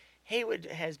time, Haywood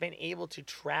has been able to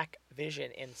track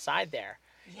Vision inside there.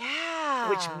 Yeah.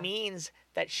 Which means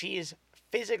that she has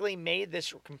physically made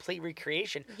this complete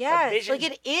recreation. Yes, like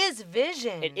it is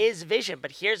Vision. It is Vision,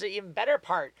 but here's the even better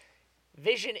part.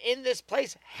 Vision in this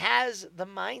place has the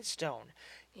Mind Stone.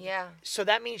 Yeah. So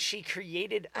that means she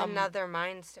created another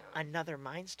Mind Stone. Another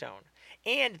Mind Stone.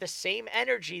 And the same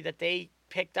energy that they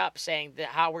picked up saying that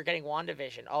how we're getting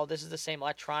WandaVision. Oh, this is the same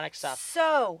electronic stuff.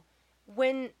 So,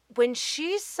 when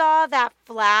she saw that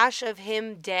flash of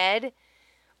him dead,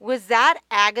 was that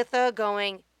Agatha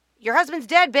going, "Your husband's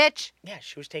dead, bitch"? Yeah,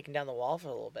 she was taking down the wall for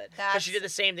a little bit. Because she did the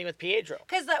same thing with Pietro.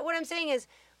 Because what I'm saying is,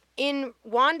 in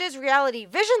Wanda's reality,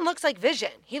 Vision looks like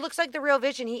Vision. He looks like the real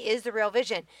Vision. He is the real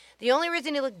Vision. The only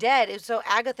reason he looked dead is so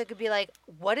Agatha could be like,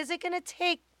 what is it going to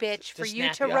take, bitch, for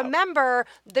you to remember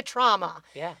the trauma?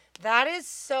 Yeah. That is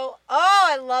so... Oh,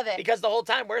 I love it. Because the whole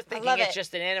time we're thinking it's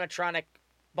just an animatronic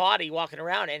body walking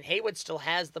around, and Haywood still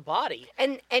has the body.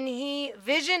 And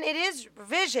Vision, it is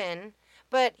Vision,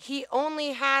 but he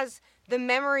only has the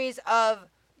memories of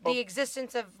the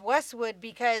existence of Westwood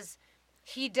because...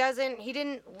 He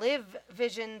didn't live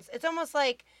Visions. It's almost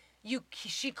like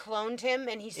she cloned him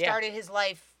and he started his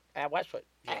life at Westwood.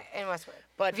 In Westwood.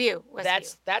 But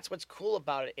that's what's cool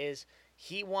about it is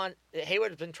Haywood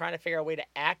has been trying to figure out a way to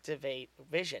activate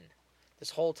Vision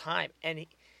this whole time. And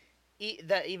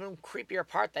the even creepier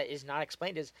part that is not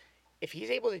explained is if he's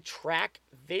able to track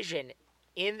Vision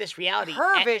in this reality.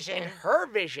 Her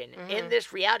vision in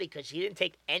this reality, because he didn't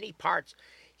take any parts.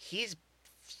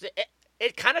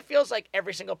 It kind of feels like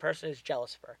every single person is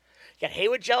jealous of her. You got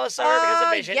Haywood jealous of her because of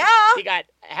Vision. Yeah. You got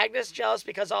Agnes jealous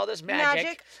because of all this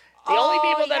magic. The only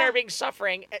people that are being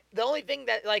suffering, the only thing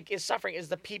that like is suffering is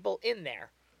the people in there.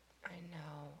 I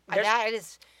know.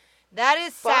 That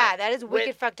is sad. That is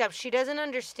wicked fucked up. She doesn't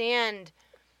understand.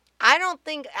 I don't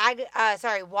think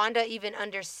Wanda even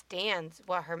understands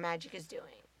what her magic is doing.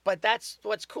 But that's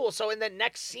what's cool. So in the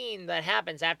next scene that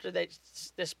happens after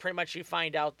this pretty much you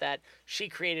find out that she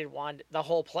created the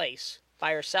whole place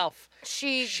by herself.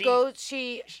 Agnes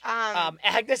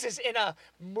is in a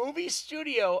movie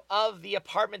studio of the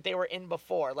apartment they were in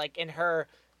before, like in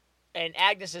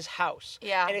Agnes's house.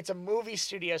 Yeah. And it's a movie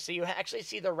studio, so you actually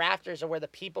see the rafters of where the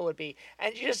people would be.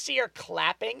 And you just see her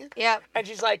clapping. Yep. And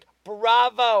she's like,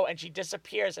 bravo! And she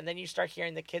disappears, and then you start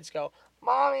hearing the kids go,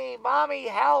 Mommy, Mommy,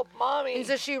 help, Mommy. And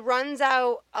so she runs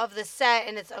out of the set,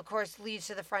 and it's, of course, leads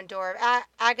to the front door of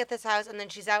Agatha's house, and then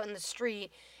she's out in the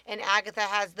street, and Agatha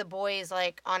has the boys,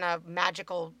 like, on a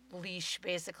magical leash,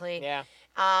 basically. Yeah.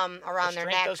 Around their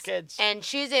necks. Those kids. And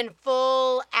she's in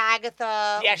full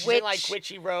Agatha she's in, like,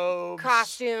 witchy robes.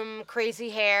 Costume, crazy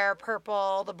hair,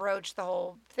 purple, the brooch, the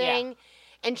whole thing. Yeah.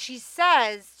 And she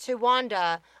says to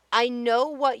Wanda, I know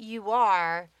what you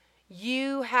are.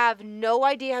 You have no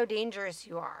idea how dangerous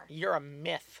you are. You're a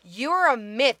myth. You're a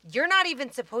myth. You're not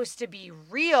even supposed to be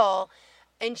real.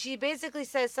 And she basically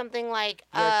says something like,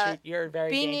 you're very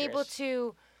being dangerous. able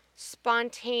to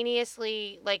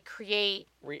spontaneously, like, create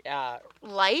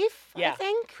life, yeah, I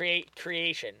think?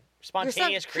 Creation.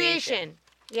 Spontaneous creation.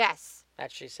 Yes.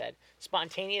 That she said.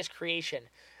 Spontaneous creation.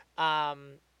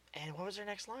 And what was her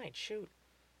next line? Shoot.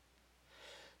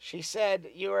 She said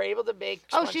you were able to make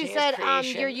spontaneous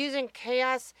creation. You're using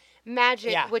chaos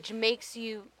magic, which makes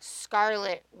you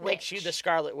Scarlet Witch. Makes you the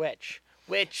Scarlet Witch.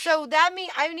 So that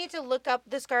means I need to look up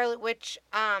the Scarlet Witch,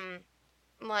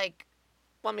 like...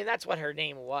 Well, I mean, that's what her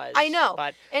name was. I know.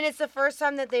 But and it's the first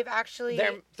time that they've actually...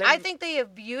 I think they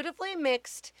have beautifully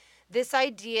mixed this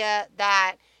idea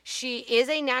that she is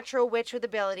a natural witch with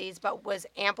abilities, but was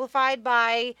amplified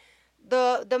by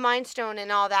the Mind Stone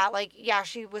and all that. Like, yeah,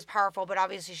 she was powerful, but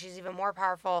obviously she's even more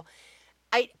powerful.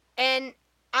 I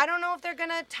don't know if they're going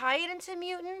to tie it into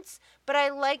mutants, but I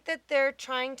like that they're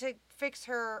trying to fix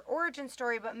her origin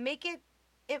story, but make it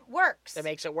works. It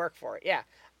makes it work for it, yeah.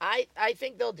 I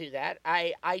think they'll do that.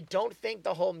 I don't think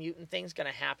the whole mutant thing's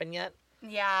going to happen yet.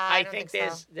 Yeah, I don't think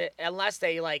there's so. Unless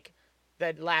they, like,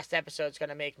 the last episode's going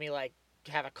to make me, like,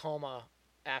 have a coma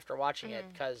after watching it,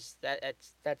 because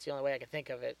that's the only way I can think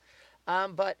of it.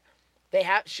 But they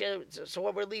have... So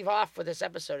what we leave off with this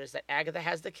episode is that Agatha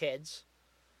has the kids,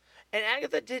 and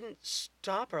Agatha didn't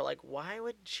stop her. Like, why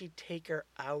would she take her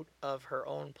out of her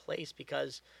own place?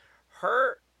 Because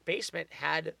her basement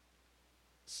had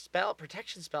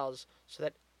protection spells so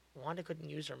that Wanda couldn't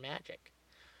use her magic.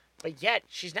 But yet,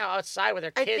 she's now outside with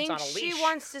her kids on a leash. I think she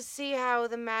wants to see how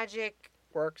the magic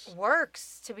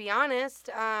works, to be honest.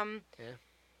 And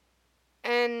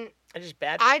it's just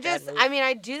bad. I mean,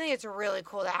 I do think it's really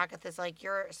cool that Agatha's like,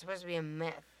 you're supposed to be a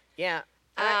myth. Yeah.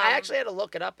 I actually had to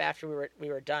look it up after we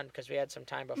were done because we had some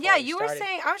time before. Yeah, you were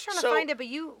saying, I was trying to find it, but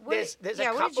you... There's a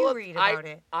couple what did you read about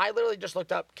it? I literally just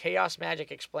looked up Chaos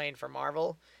Magic Explained for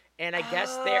Marvel, and I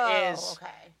guess there is...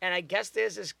 Okay. And I guess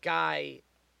there's this guy...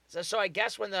 So I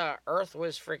guess when the Earth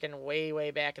was freaking way, way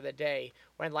back in the day,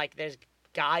 when, like, there's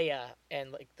Gaia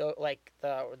and, like,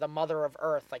 the Mother of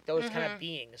Earth, like, those kind of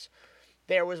beings,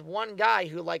 there was one guy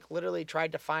who, like, literally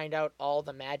tried to find out all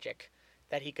the magic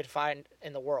that he could find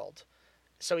in the world.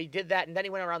 So he did that, and then he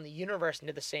went around the universe and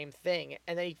did the same thing.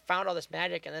 And then he found all this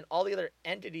magic, and then all the other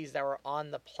entities that were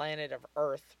on the planet of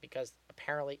Earth, because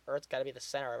apparently Earth's got to be the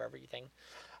center of everything,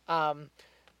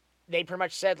 they pretty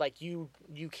much said, like, you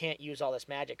can't use all this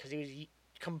magic, because he was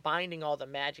combining all the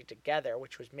magic together,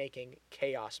 which was making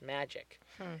chaos magic.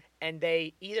 And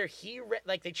they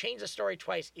changed the story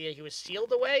twice. Either he was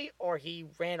sealed away, or he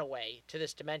ran away to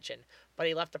this dimension. But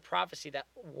he left a prophecy that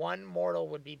one mortal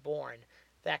would be born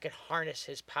that could harness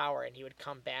his power, and he would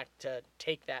come back to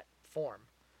take that form,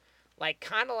 like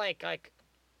kind of like a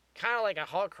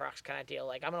Horcrux kind of deal.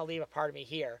 Like, I'm gonna leave a part of me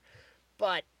here,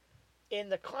 but in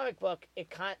the comic book,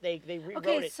 they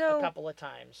rewrote it a couple of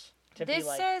times. This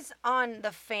says on the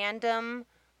fandom,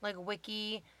 like,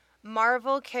 wiki,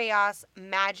 Marvel Chaos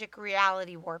Magic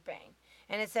Reality Warping,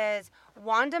 and it says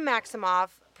Wanda Maximoff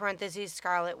 (parentheses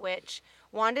Scarlet Witch).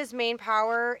 Wanda's main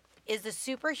power is the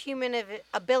superhuman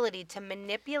ability to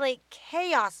manipulate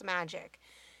chaos magic,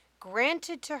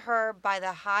 granted to her by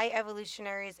the High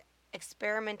Evolutionaries'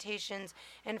 experimentations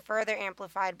and further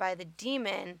amplified by the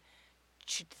demon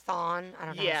Chthon, I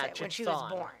don't know how to say it, when she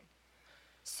was born.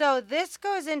 So this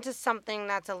goes into something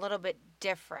that's a little bit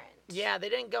different. Yeah, they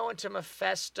didn't go into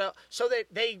Mephisto. So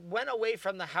they went away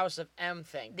from the House of M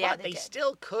thing. Yeah, but they they did.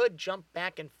 still could jump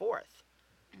back and forth.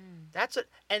 That's it.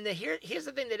 And here's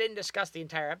the thing they didn't discuss the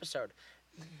entire episode.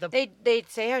 They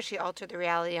say how she altered the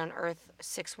reality on Earth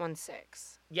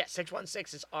 616. Yeah,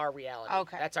 616 is our reality.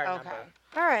 Okay. That's our number.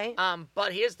 All right.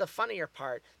 But here's the funnier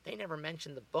part. They never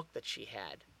mentioned the book that she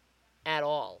had at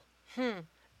all.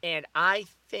 And I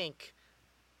think,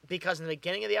 because in the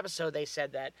beginning of the episode they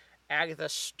said that Agatha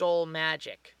stole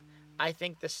magic, I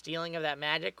think the stealing of that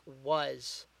magic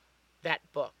was that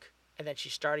book. And then she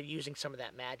started using some of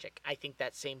that magic. I think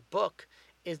that same book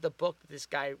is the book that this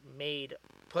guy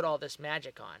put all this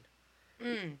magic on.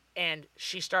 And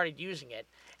she started using it.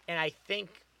 And I think,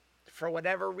 for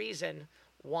whatever reason,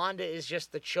 Wanda is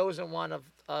just the chosen one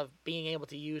of being able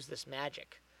to use this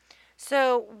magic.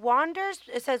 So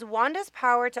it says Wanda's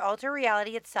power to alter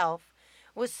reality itself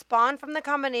was spawned from the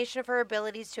combination of her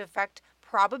abilities to affect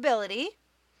probability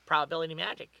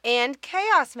magic. And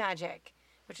chaos magic,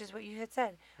 which is what you had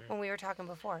said when we were talking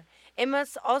before. It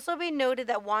must also be noted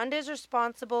that Wanda is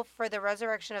responsible for the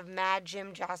resurrection of Mad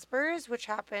Jim Jaspers, which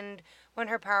happened when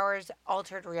her powers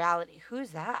altered reality.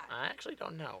 Who's that? I actually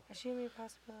don't know. Is she may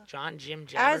possibly... John Jim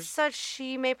Jaspers? As such,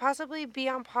 she may possibly be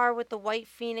on par with the White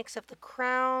Phoenix of the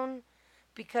Crown.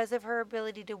 Because of her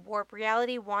ability to warp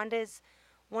reality, Wanda is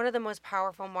one of the most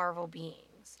powerful Marvel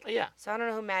beings. Yeah. So I don't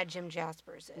know who Mad Jim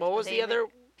Jaspers is. What was the other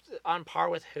on par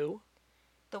with who?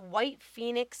 The White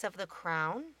Phoenix of the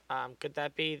Crown. Could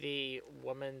that be the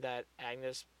woman that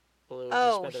Agnes blew?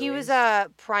 Oh, he was a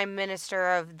prime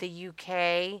minister of the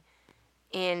UK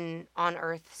on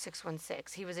Earth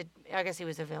 616. I guess he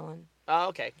was a villain. Oh,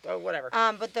 okay. Oh, whatever.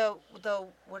 But the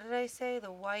what did I say?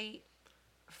 The White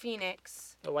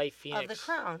Phoenix. The White Phoenix of the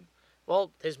Crown.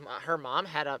 Well, her mom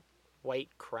had a white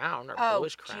crown or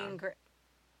bluish crown.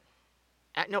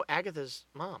 No, Agatha's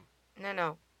mom.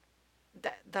 No.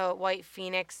 The White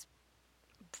Phoenix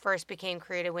first became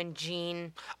created when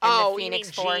Jean and the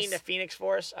Phoenix Force. Jean, the Phoenix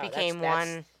Force became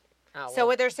one. Oh, well, so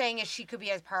what they're saying is she could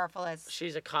be as powerful as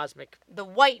she's a cosmic. The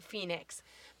White Phoenix,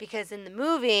 because in the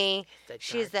movie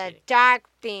she's the Phoenix. Dark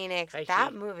Phoenix.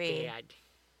 That movie. Yeah,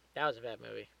 that was a bad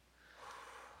movie.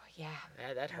 Yeah.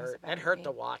 That hurt. That hurt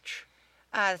to watch.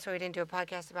 That's why we didn't do a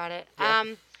podcast about it. Yeah.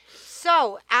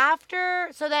 So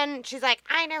then she's like,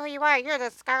 I know who you are. You're the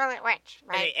Scarlet Witch,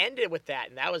 right? And they ended with that,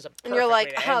 and that was a perfect And you're like,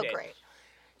 way to oh, end it. great.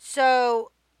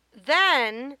 So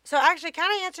actually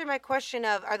kind of answered my question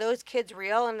of, are those kids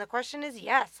real? And the question is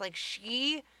yes. Like,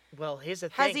 she here's the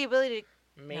thing. has the ability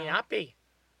to... May not be.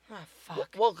 Oh, fuck.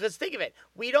 Well, because think of it.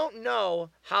 We don't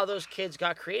know how those kids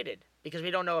got created, because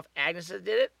we don't know if Agnes did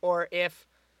it or if...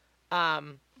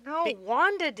 No,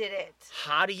 Wanda did it.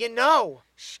 How do you know?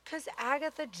 Because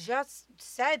Agatha just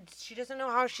said she doesn't know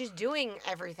how she's doing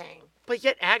everything. But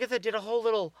yet Agatha did a whole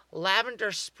little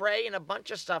lavender spray and a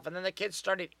bunch of stuff, and then the kids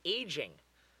started aging.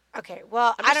 Okay,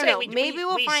 well, I don't know. Maybe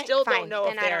we'll find... still don't know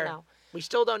if I don't know. We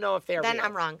still don't know if they're Then real.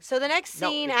 I'm wrong. So the next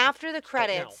scene after the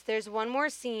credits, there's one more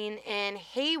scene, and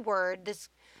Hayward, this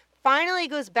finally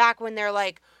goes back when they're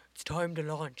like, it's time to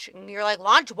launch. And you're like,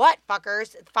 launch what,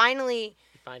 fuckers? Finally...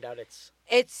 Find out it's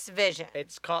Vision.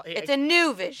 It's called. It's a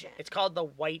new Vision. It's called the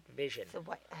White Vision. The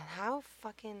white. How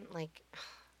fucking like.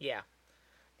 Yeah.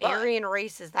 Aryan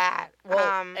race is that?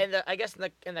 Well, and I guess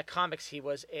in the comics he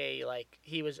was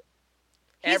He's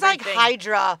like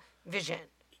Hydra Vision.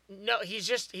 No, he's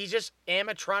just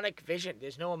animatronic Vision.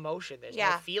 There's no emotion. There's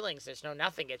no feelings. There's no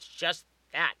nothing. It's just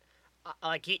that.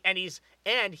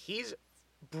 He's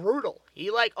brutal.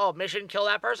 He mission, kill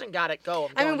that person, got it,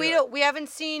 go. I mean, we haven't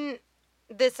seen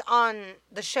this on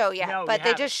the show yet, but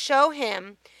they just show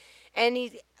him, and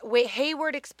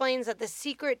Hayward explains that the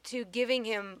secret to giving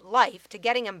him life, to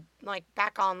getting him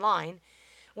back online,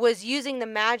 was using the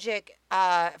magic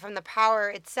from the power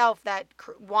itself that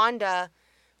Wanda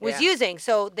was using.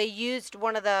 So they used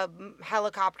one of the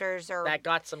helicopters that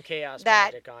got some chaos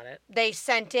magic on it. They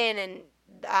sent in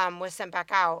and was sent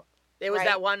back out. It was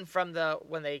that one from the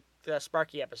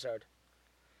Sparky episode.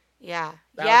 Yeah.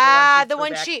 That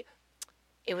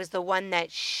It was the one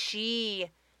that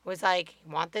she was like,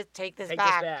 take this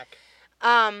back. Take this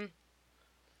back.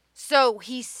 So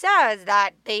he says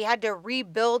that they had to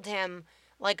rebuild him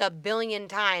like 1 billion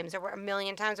times or 1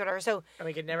 million times, whatever. So and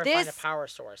we could never find a power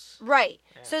source. Right.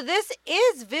 Yeah. So this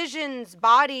is Vision's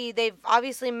body. They've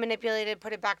obviously manipulated,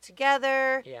 put it back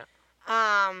together. Yeah.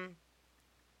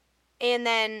 And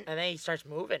then he starts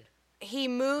moving. He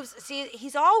moves. See,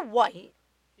 he's all white.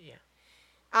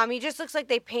 Yeah. He just looks like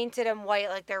they painted him white,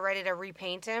 like they're ready to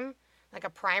repaint him, like a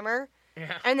primer.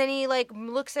 Yeah. And then he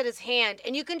looks at his hand,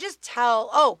 and you can just tell.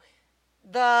 Oh,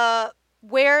 the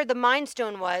where the Mind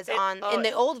Stone was in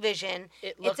the old Vision.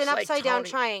 It's an upside down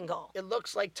triangle. It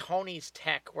looks like Tony's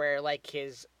tech, where like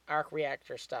his arc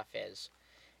reactor stuff is,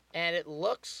 and it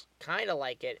looks kind of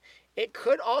like it. It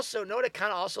could also know what it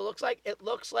kind of also looks like. It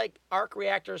looks like arc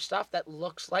reactor stuff that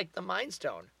looks like the Mind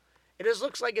Stone. It just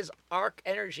looks like his arc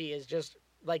energy is just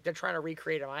like they're trying to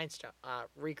recreate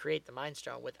recreate the Mind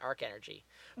Stone with arc energy.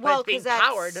 But it's being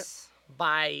powered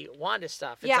by Wanda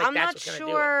stuff. It's I'm not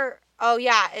sure. Oh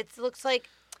yeah, it looks like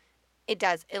it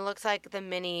does. It looks like the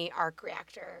mini arc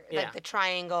reactor, like the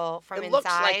triangle from inside. It looks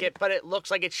like it, but it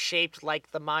looks like it's shaped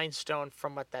like the Mind Stone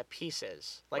from what that piece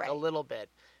is, like a little bit.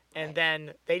 And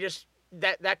then they just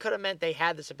that could have meant they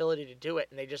had this ability to do it,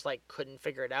 and they just like couldn't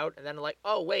figure it out. And then like,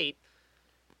 oh wait,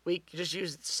 we could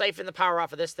just siphon the power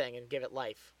off of this thing and give it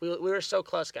life. We were so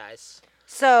close, guys.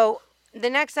 So the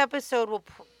next episode will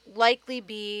likely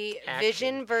be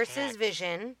Vision versus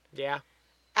Vision. Yeah.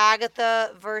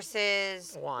 Agatha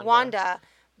versus Wanda.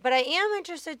 But I am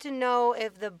interested to know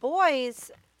if the boys,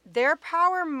 their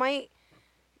power might,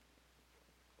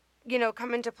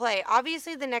 come into play.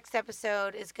 Obviously, the next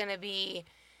episode is going to be,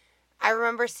 I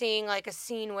remember seeing like a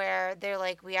scene where they're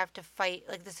like, we have to fight,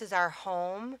 like this is our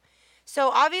home. So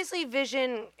obviously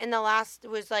Vision in the last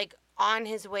was like on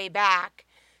his way back.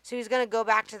 So he's going to go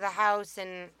back to the house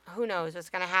and who knows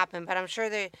what's going to happen. But I'm sure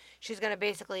she's going to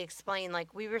basically explain,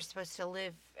 like, we were supposed to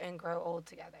live and grow old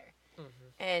together.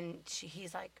 Mm-hmm. And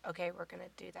he's like, okay, we're going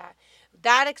to do that.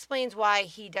 That explains why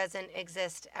he doesn't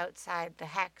exist outside the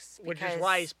hex. Which is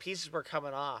why his pieces were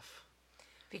coming off.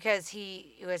 Because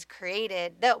he was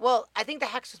created. I think the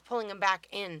hex was pulling him back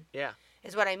in. Yeah.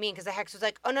 Is what I mean. Because the hex was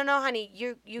like, oh, no, honey,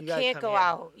 you can't go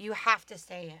out. You have to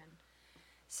stay in.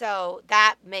 So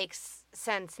that makes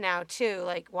sense now too,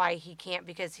 like why he can't,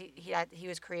 because he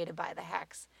was created by the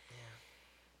hex.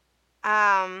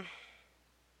 Yeah.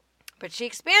 But she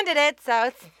expanded it, so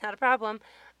it's not a problem.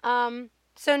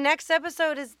 So next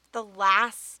episode is the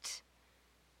last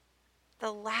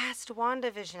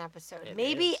WandaVision episode,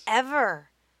 maybe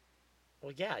ever.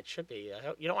 Well, yeah, it should be.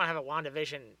 You don't want to have a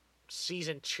WandaVision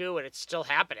season 2 and it's still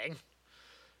happening.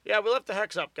 Yeah, we left the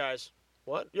hex up, guys.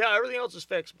 What? Yeah, everything else is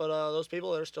fixed, but those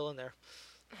people are still in there.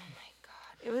 Oh my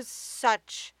god. It was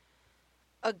such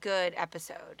a good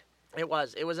episode. It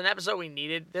was. It was an episode we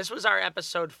needed. This was our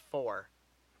episode 4.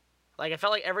 Like, I felt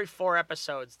like every 4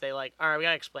 episodes, they like, all right, we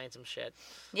gotta explain some shit.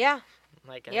 Yeah.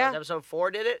 Like, episode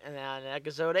 4 did it, and then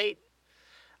episode 8.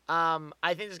 I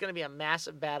think there's gonna be a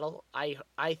massive battle.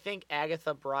 I think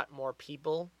Agatha brought more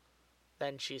people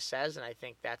than she says, and I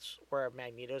think that's where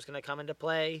Magneto's gonna come into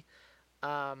play.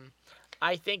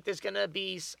 I think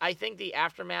the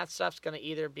aftermath stuff's going to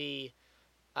either be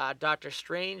Doctor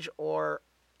Strange or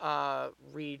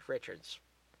Reed Richards.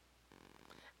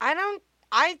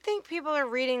 I think people are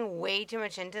reading way too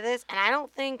much into this, and I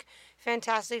don't think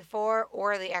Fantastic Four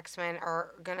or the X-Men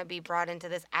are going to be brought into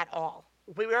this at all.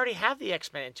 We already have the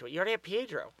X-Men into it. You already have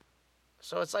Pietro.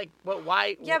 So it's like, well,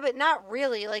 why? Yeah, but not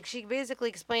really. Like, she basically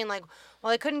explained, like,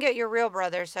 well, I couldn't get your real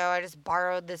brother, so I just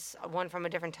borrowed this one from a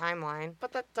different timeline.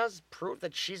 But that does prove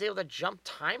that she's able to jump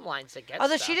timelines to get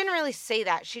Although stuff. She didn't really say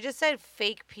that. She just said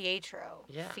fake Pietro.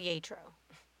 Yeah. Pietro.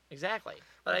 Exactly.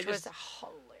 But Which was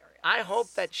hilarious. I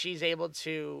hope that she's able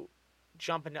to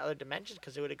jump into other dimensions,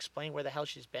 because it would explain where the hell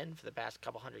she's been for the past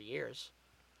couple hundred years.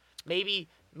 Maybe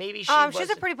she she's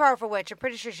a pretty powerful witch. I'm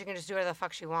pretty sure she can just do whatever the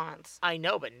fuck she wants. I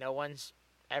know, but no one's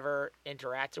ever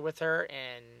interacted with her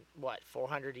in,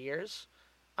 400 years?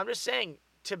 I'm just saying,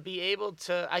 to be able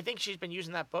to... I think she's been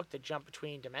using that book to jump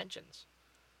between dimensions.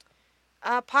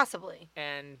 Possibly.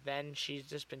 And then she's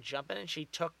just been jumping, and she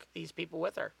took these people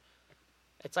with her.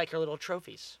 It's like her little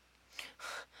trophies.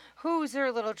 Who's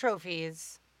her little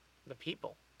trophies? The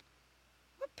people.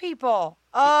 What people?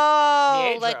 Oh,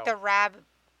 Pietro. like the rabbit.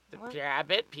 The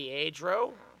rabbit,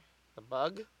 Pietro, the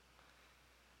bug.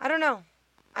 I don't know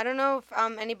if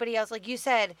anybody else, like you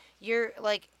said, you're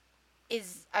like,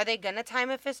 are they gonna tie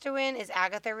Mephisto in? Is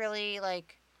Agatha really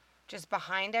like just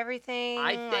behind everything?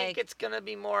 I think it's gonna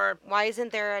be more. Why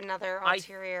isn't there another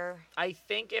ulterior? I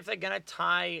think if they're gonna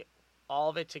tie all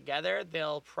of it together,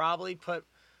 they'll probably put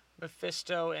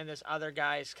Mephisto and this other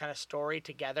guy's kind of story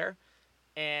together,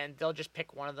 and they'll just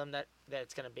pick one of them that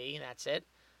it's gonna be, and that's it.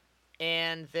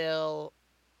 And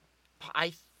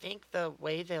I think the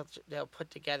way they'll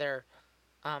put together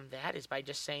that is by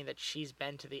just saying that she's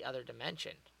been to the other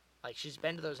dimension. Like, she's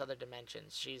been to those other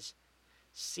dimensions. She's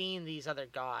seen these other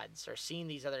gods or seen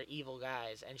these other evil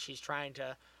guys, and she's trying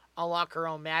to unlock her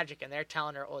own magic, and they're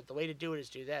telling her, oh, the way to do it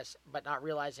is do this, but not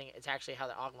realizing it's actually how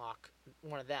to unlock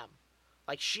one of them.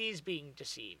 Like, she's being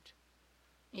deceived.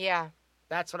 Yeah.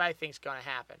 That's what I think's going to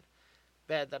happen.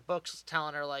 the book's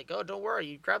telling her like, oh, don't worry,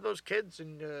 you grab those kids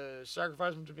and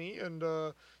sacrifice them to me, and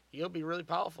you'll be really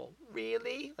powerful.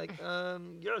 Really? Like,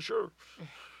 yeah, sure.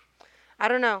 I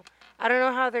don't know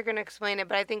how they're gonna explain it,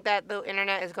 but I think that the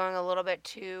internet is going a little bit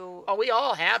too we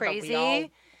all have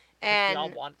crazy, and we all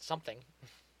want something.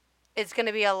 It's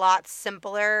gonna be a lot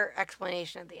simpler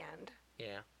explanation at the end.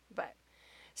 Yeah. But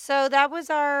so that was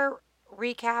our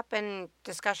recap and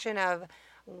discussion of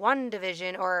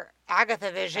WandaVision or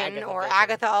Agatha-vision or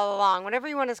Agatha All Along, whatever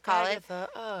you want to call it. All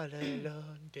along.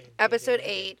 Episode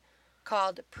 8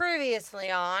 called Previously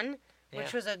On,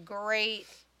 which was a great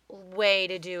way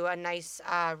to do a nice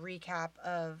recap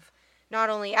of not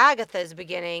only Agatha's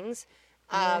beginnings,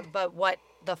 but what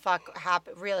the fuck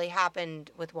really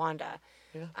happened with Wanda.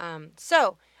 Yeah.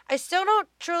 So I still don't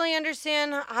truly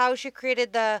understand how she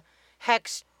created the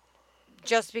hex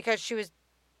just because she was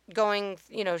going,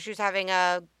 she was having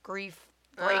a grief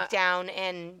breakdown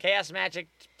and chaos magic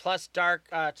plus dark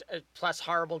plus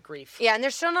horrible grief. Yeah, and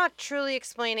they're still not truly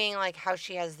explaining like how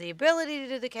she has the ability to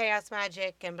do the chaos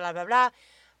magic and blah blah blah,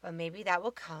 but maybe that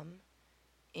will come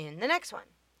in the next one.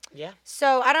 Yeah.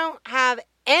 So I don't have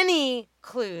any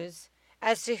clues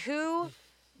as to who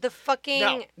the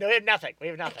fucking no, we have nothing.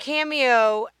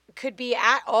 Cameo could be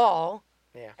at all.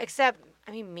 Yeah. Except,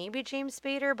 I mean, maybe James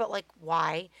Spader, but like,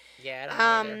 why? Yeah,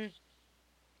 I don't know either.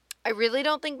 I really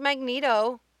don't think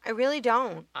Magneto. I really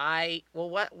don't.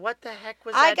 What the heck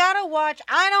was that? I gotta watch.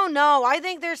 I don't know. I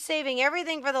think they're saving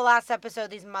everything for the last episode,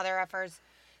 these mother effers.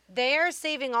 They are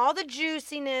saving all the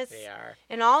juiciness. They are.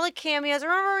 And all the cameos.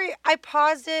 Remember, I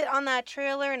paused it on that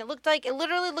trailer, and it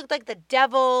literally looked like the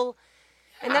devil.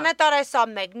 And then I thought I saw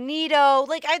Magneto.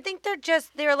 Like, I think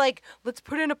they're like, let's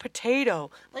put in a potato.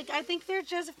 Like, I think they're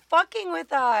just fucking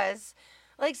with us.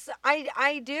 Like,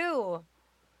 I do.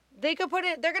 They're going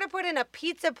to put in a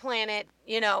Pizza Planet,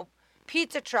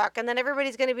 pizza truck. And then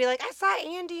everybody's going to be like, I saw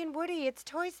Andy and Woody. It's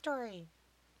Toy Story.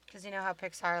 Because you know how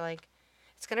Pixar, like,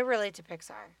 it's going to relate to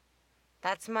Pixar.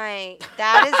 That is my,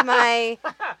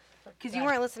 because you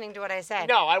weren't listening to what I said.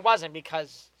 No, I wasn't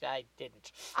because I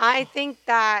didn't. I think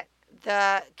that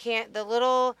the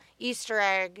little Easter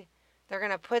egg, they're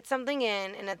going to put something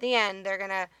in, and at the end, they're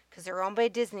going to, because they're owned by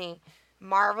Disney,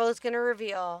 Marvel is going to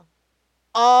reveal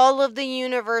all of the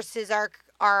universes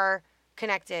are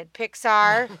connected.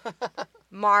 Pixar,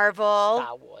 Marvel,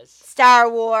 Star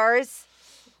Wars,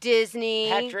 Disney,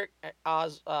 Patrick,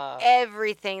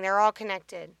 everything. They're all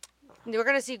connected. We're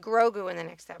going to see Grogu in the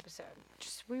next episode.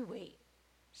 Just wait.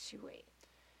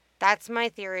 That's my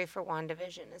theory for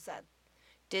WandaVision, is that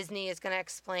Disney is going to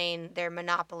explain their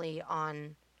monopoly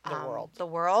on the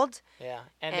world. Yeah.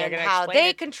 And they're gonna how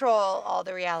they control all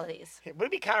the realities. It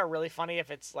would be kind of really funny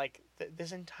if it's like,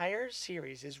 this entire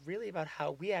series is really about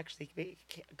how we actually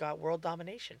got world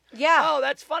domination. Yeah. Oh,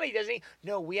 that's funny, Disney.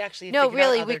 No, we actually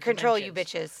we control you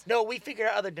bitches. No, we figured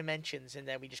out other dimensions, and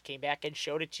then we just came back and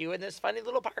showed it to you in this funny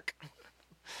little park.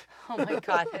 Oh my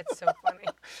God, that's so funny.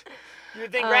 You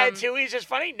think Ratatouille is just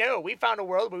funny? No, we found a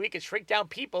world where we could shrink down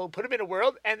people, put them in a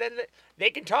world, and then they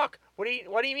can talk. What do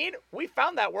you mean? We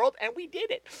found that world, and we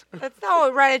did it. That's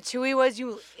not what Ratatouille was.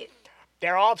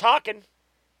 They're all talking.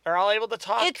 They're all able to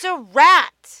talk. It's a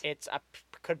rat.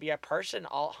 Could be a person.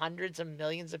 All hundreds of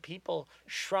millions of people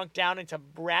shrunk down into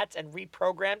rats and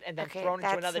reprogrammed, and then thrown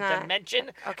into another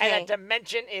dimension. Okay. And that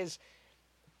dimension is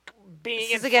being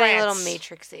this in is getting France. a little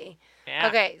Matrixy. Yeah.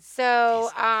 Okay, so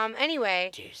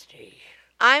anyway, Disney.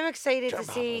 I'm excited to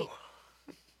see.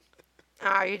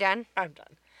 Are you done? I'm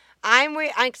done. I'm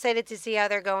excited to see how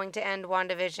they're going to end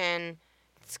WandaVision.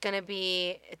 It's gonna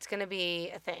be a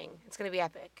thing. It's gonna be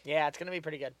epic. Yeah, it's gonna be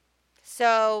pretty good.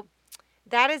 So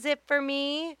that is it for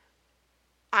me.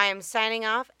 I am signing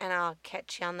off, and I'll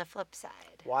catch you on the flip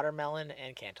side. Watermelon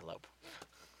and cantaloupe.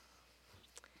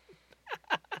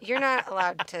 You're not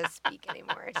allowed to speak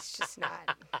anymore. It's just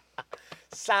not.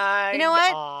 Sign off. You know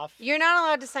what? You're not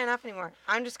allowed to sign off anymore.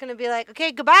 I'm just going to be like,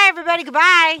 okay, goodbye, everybody.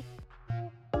 Goodbye.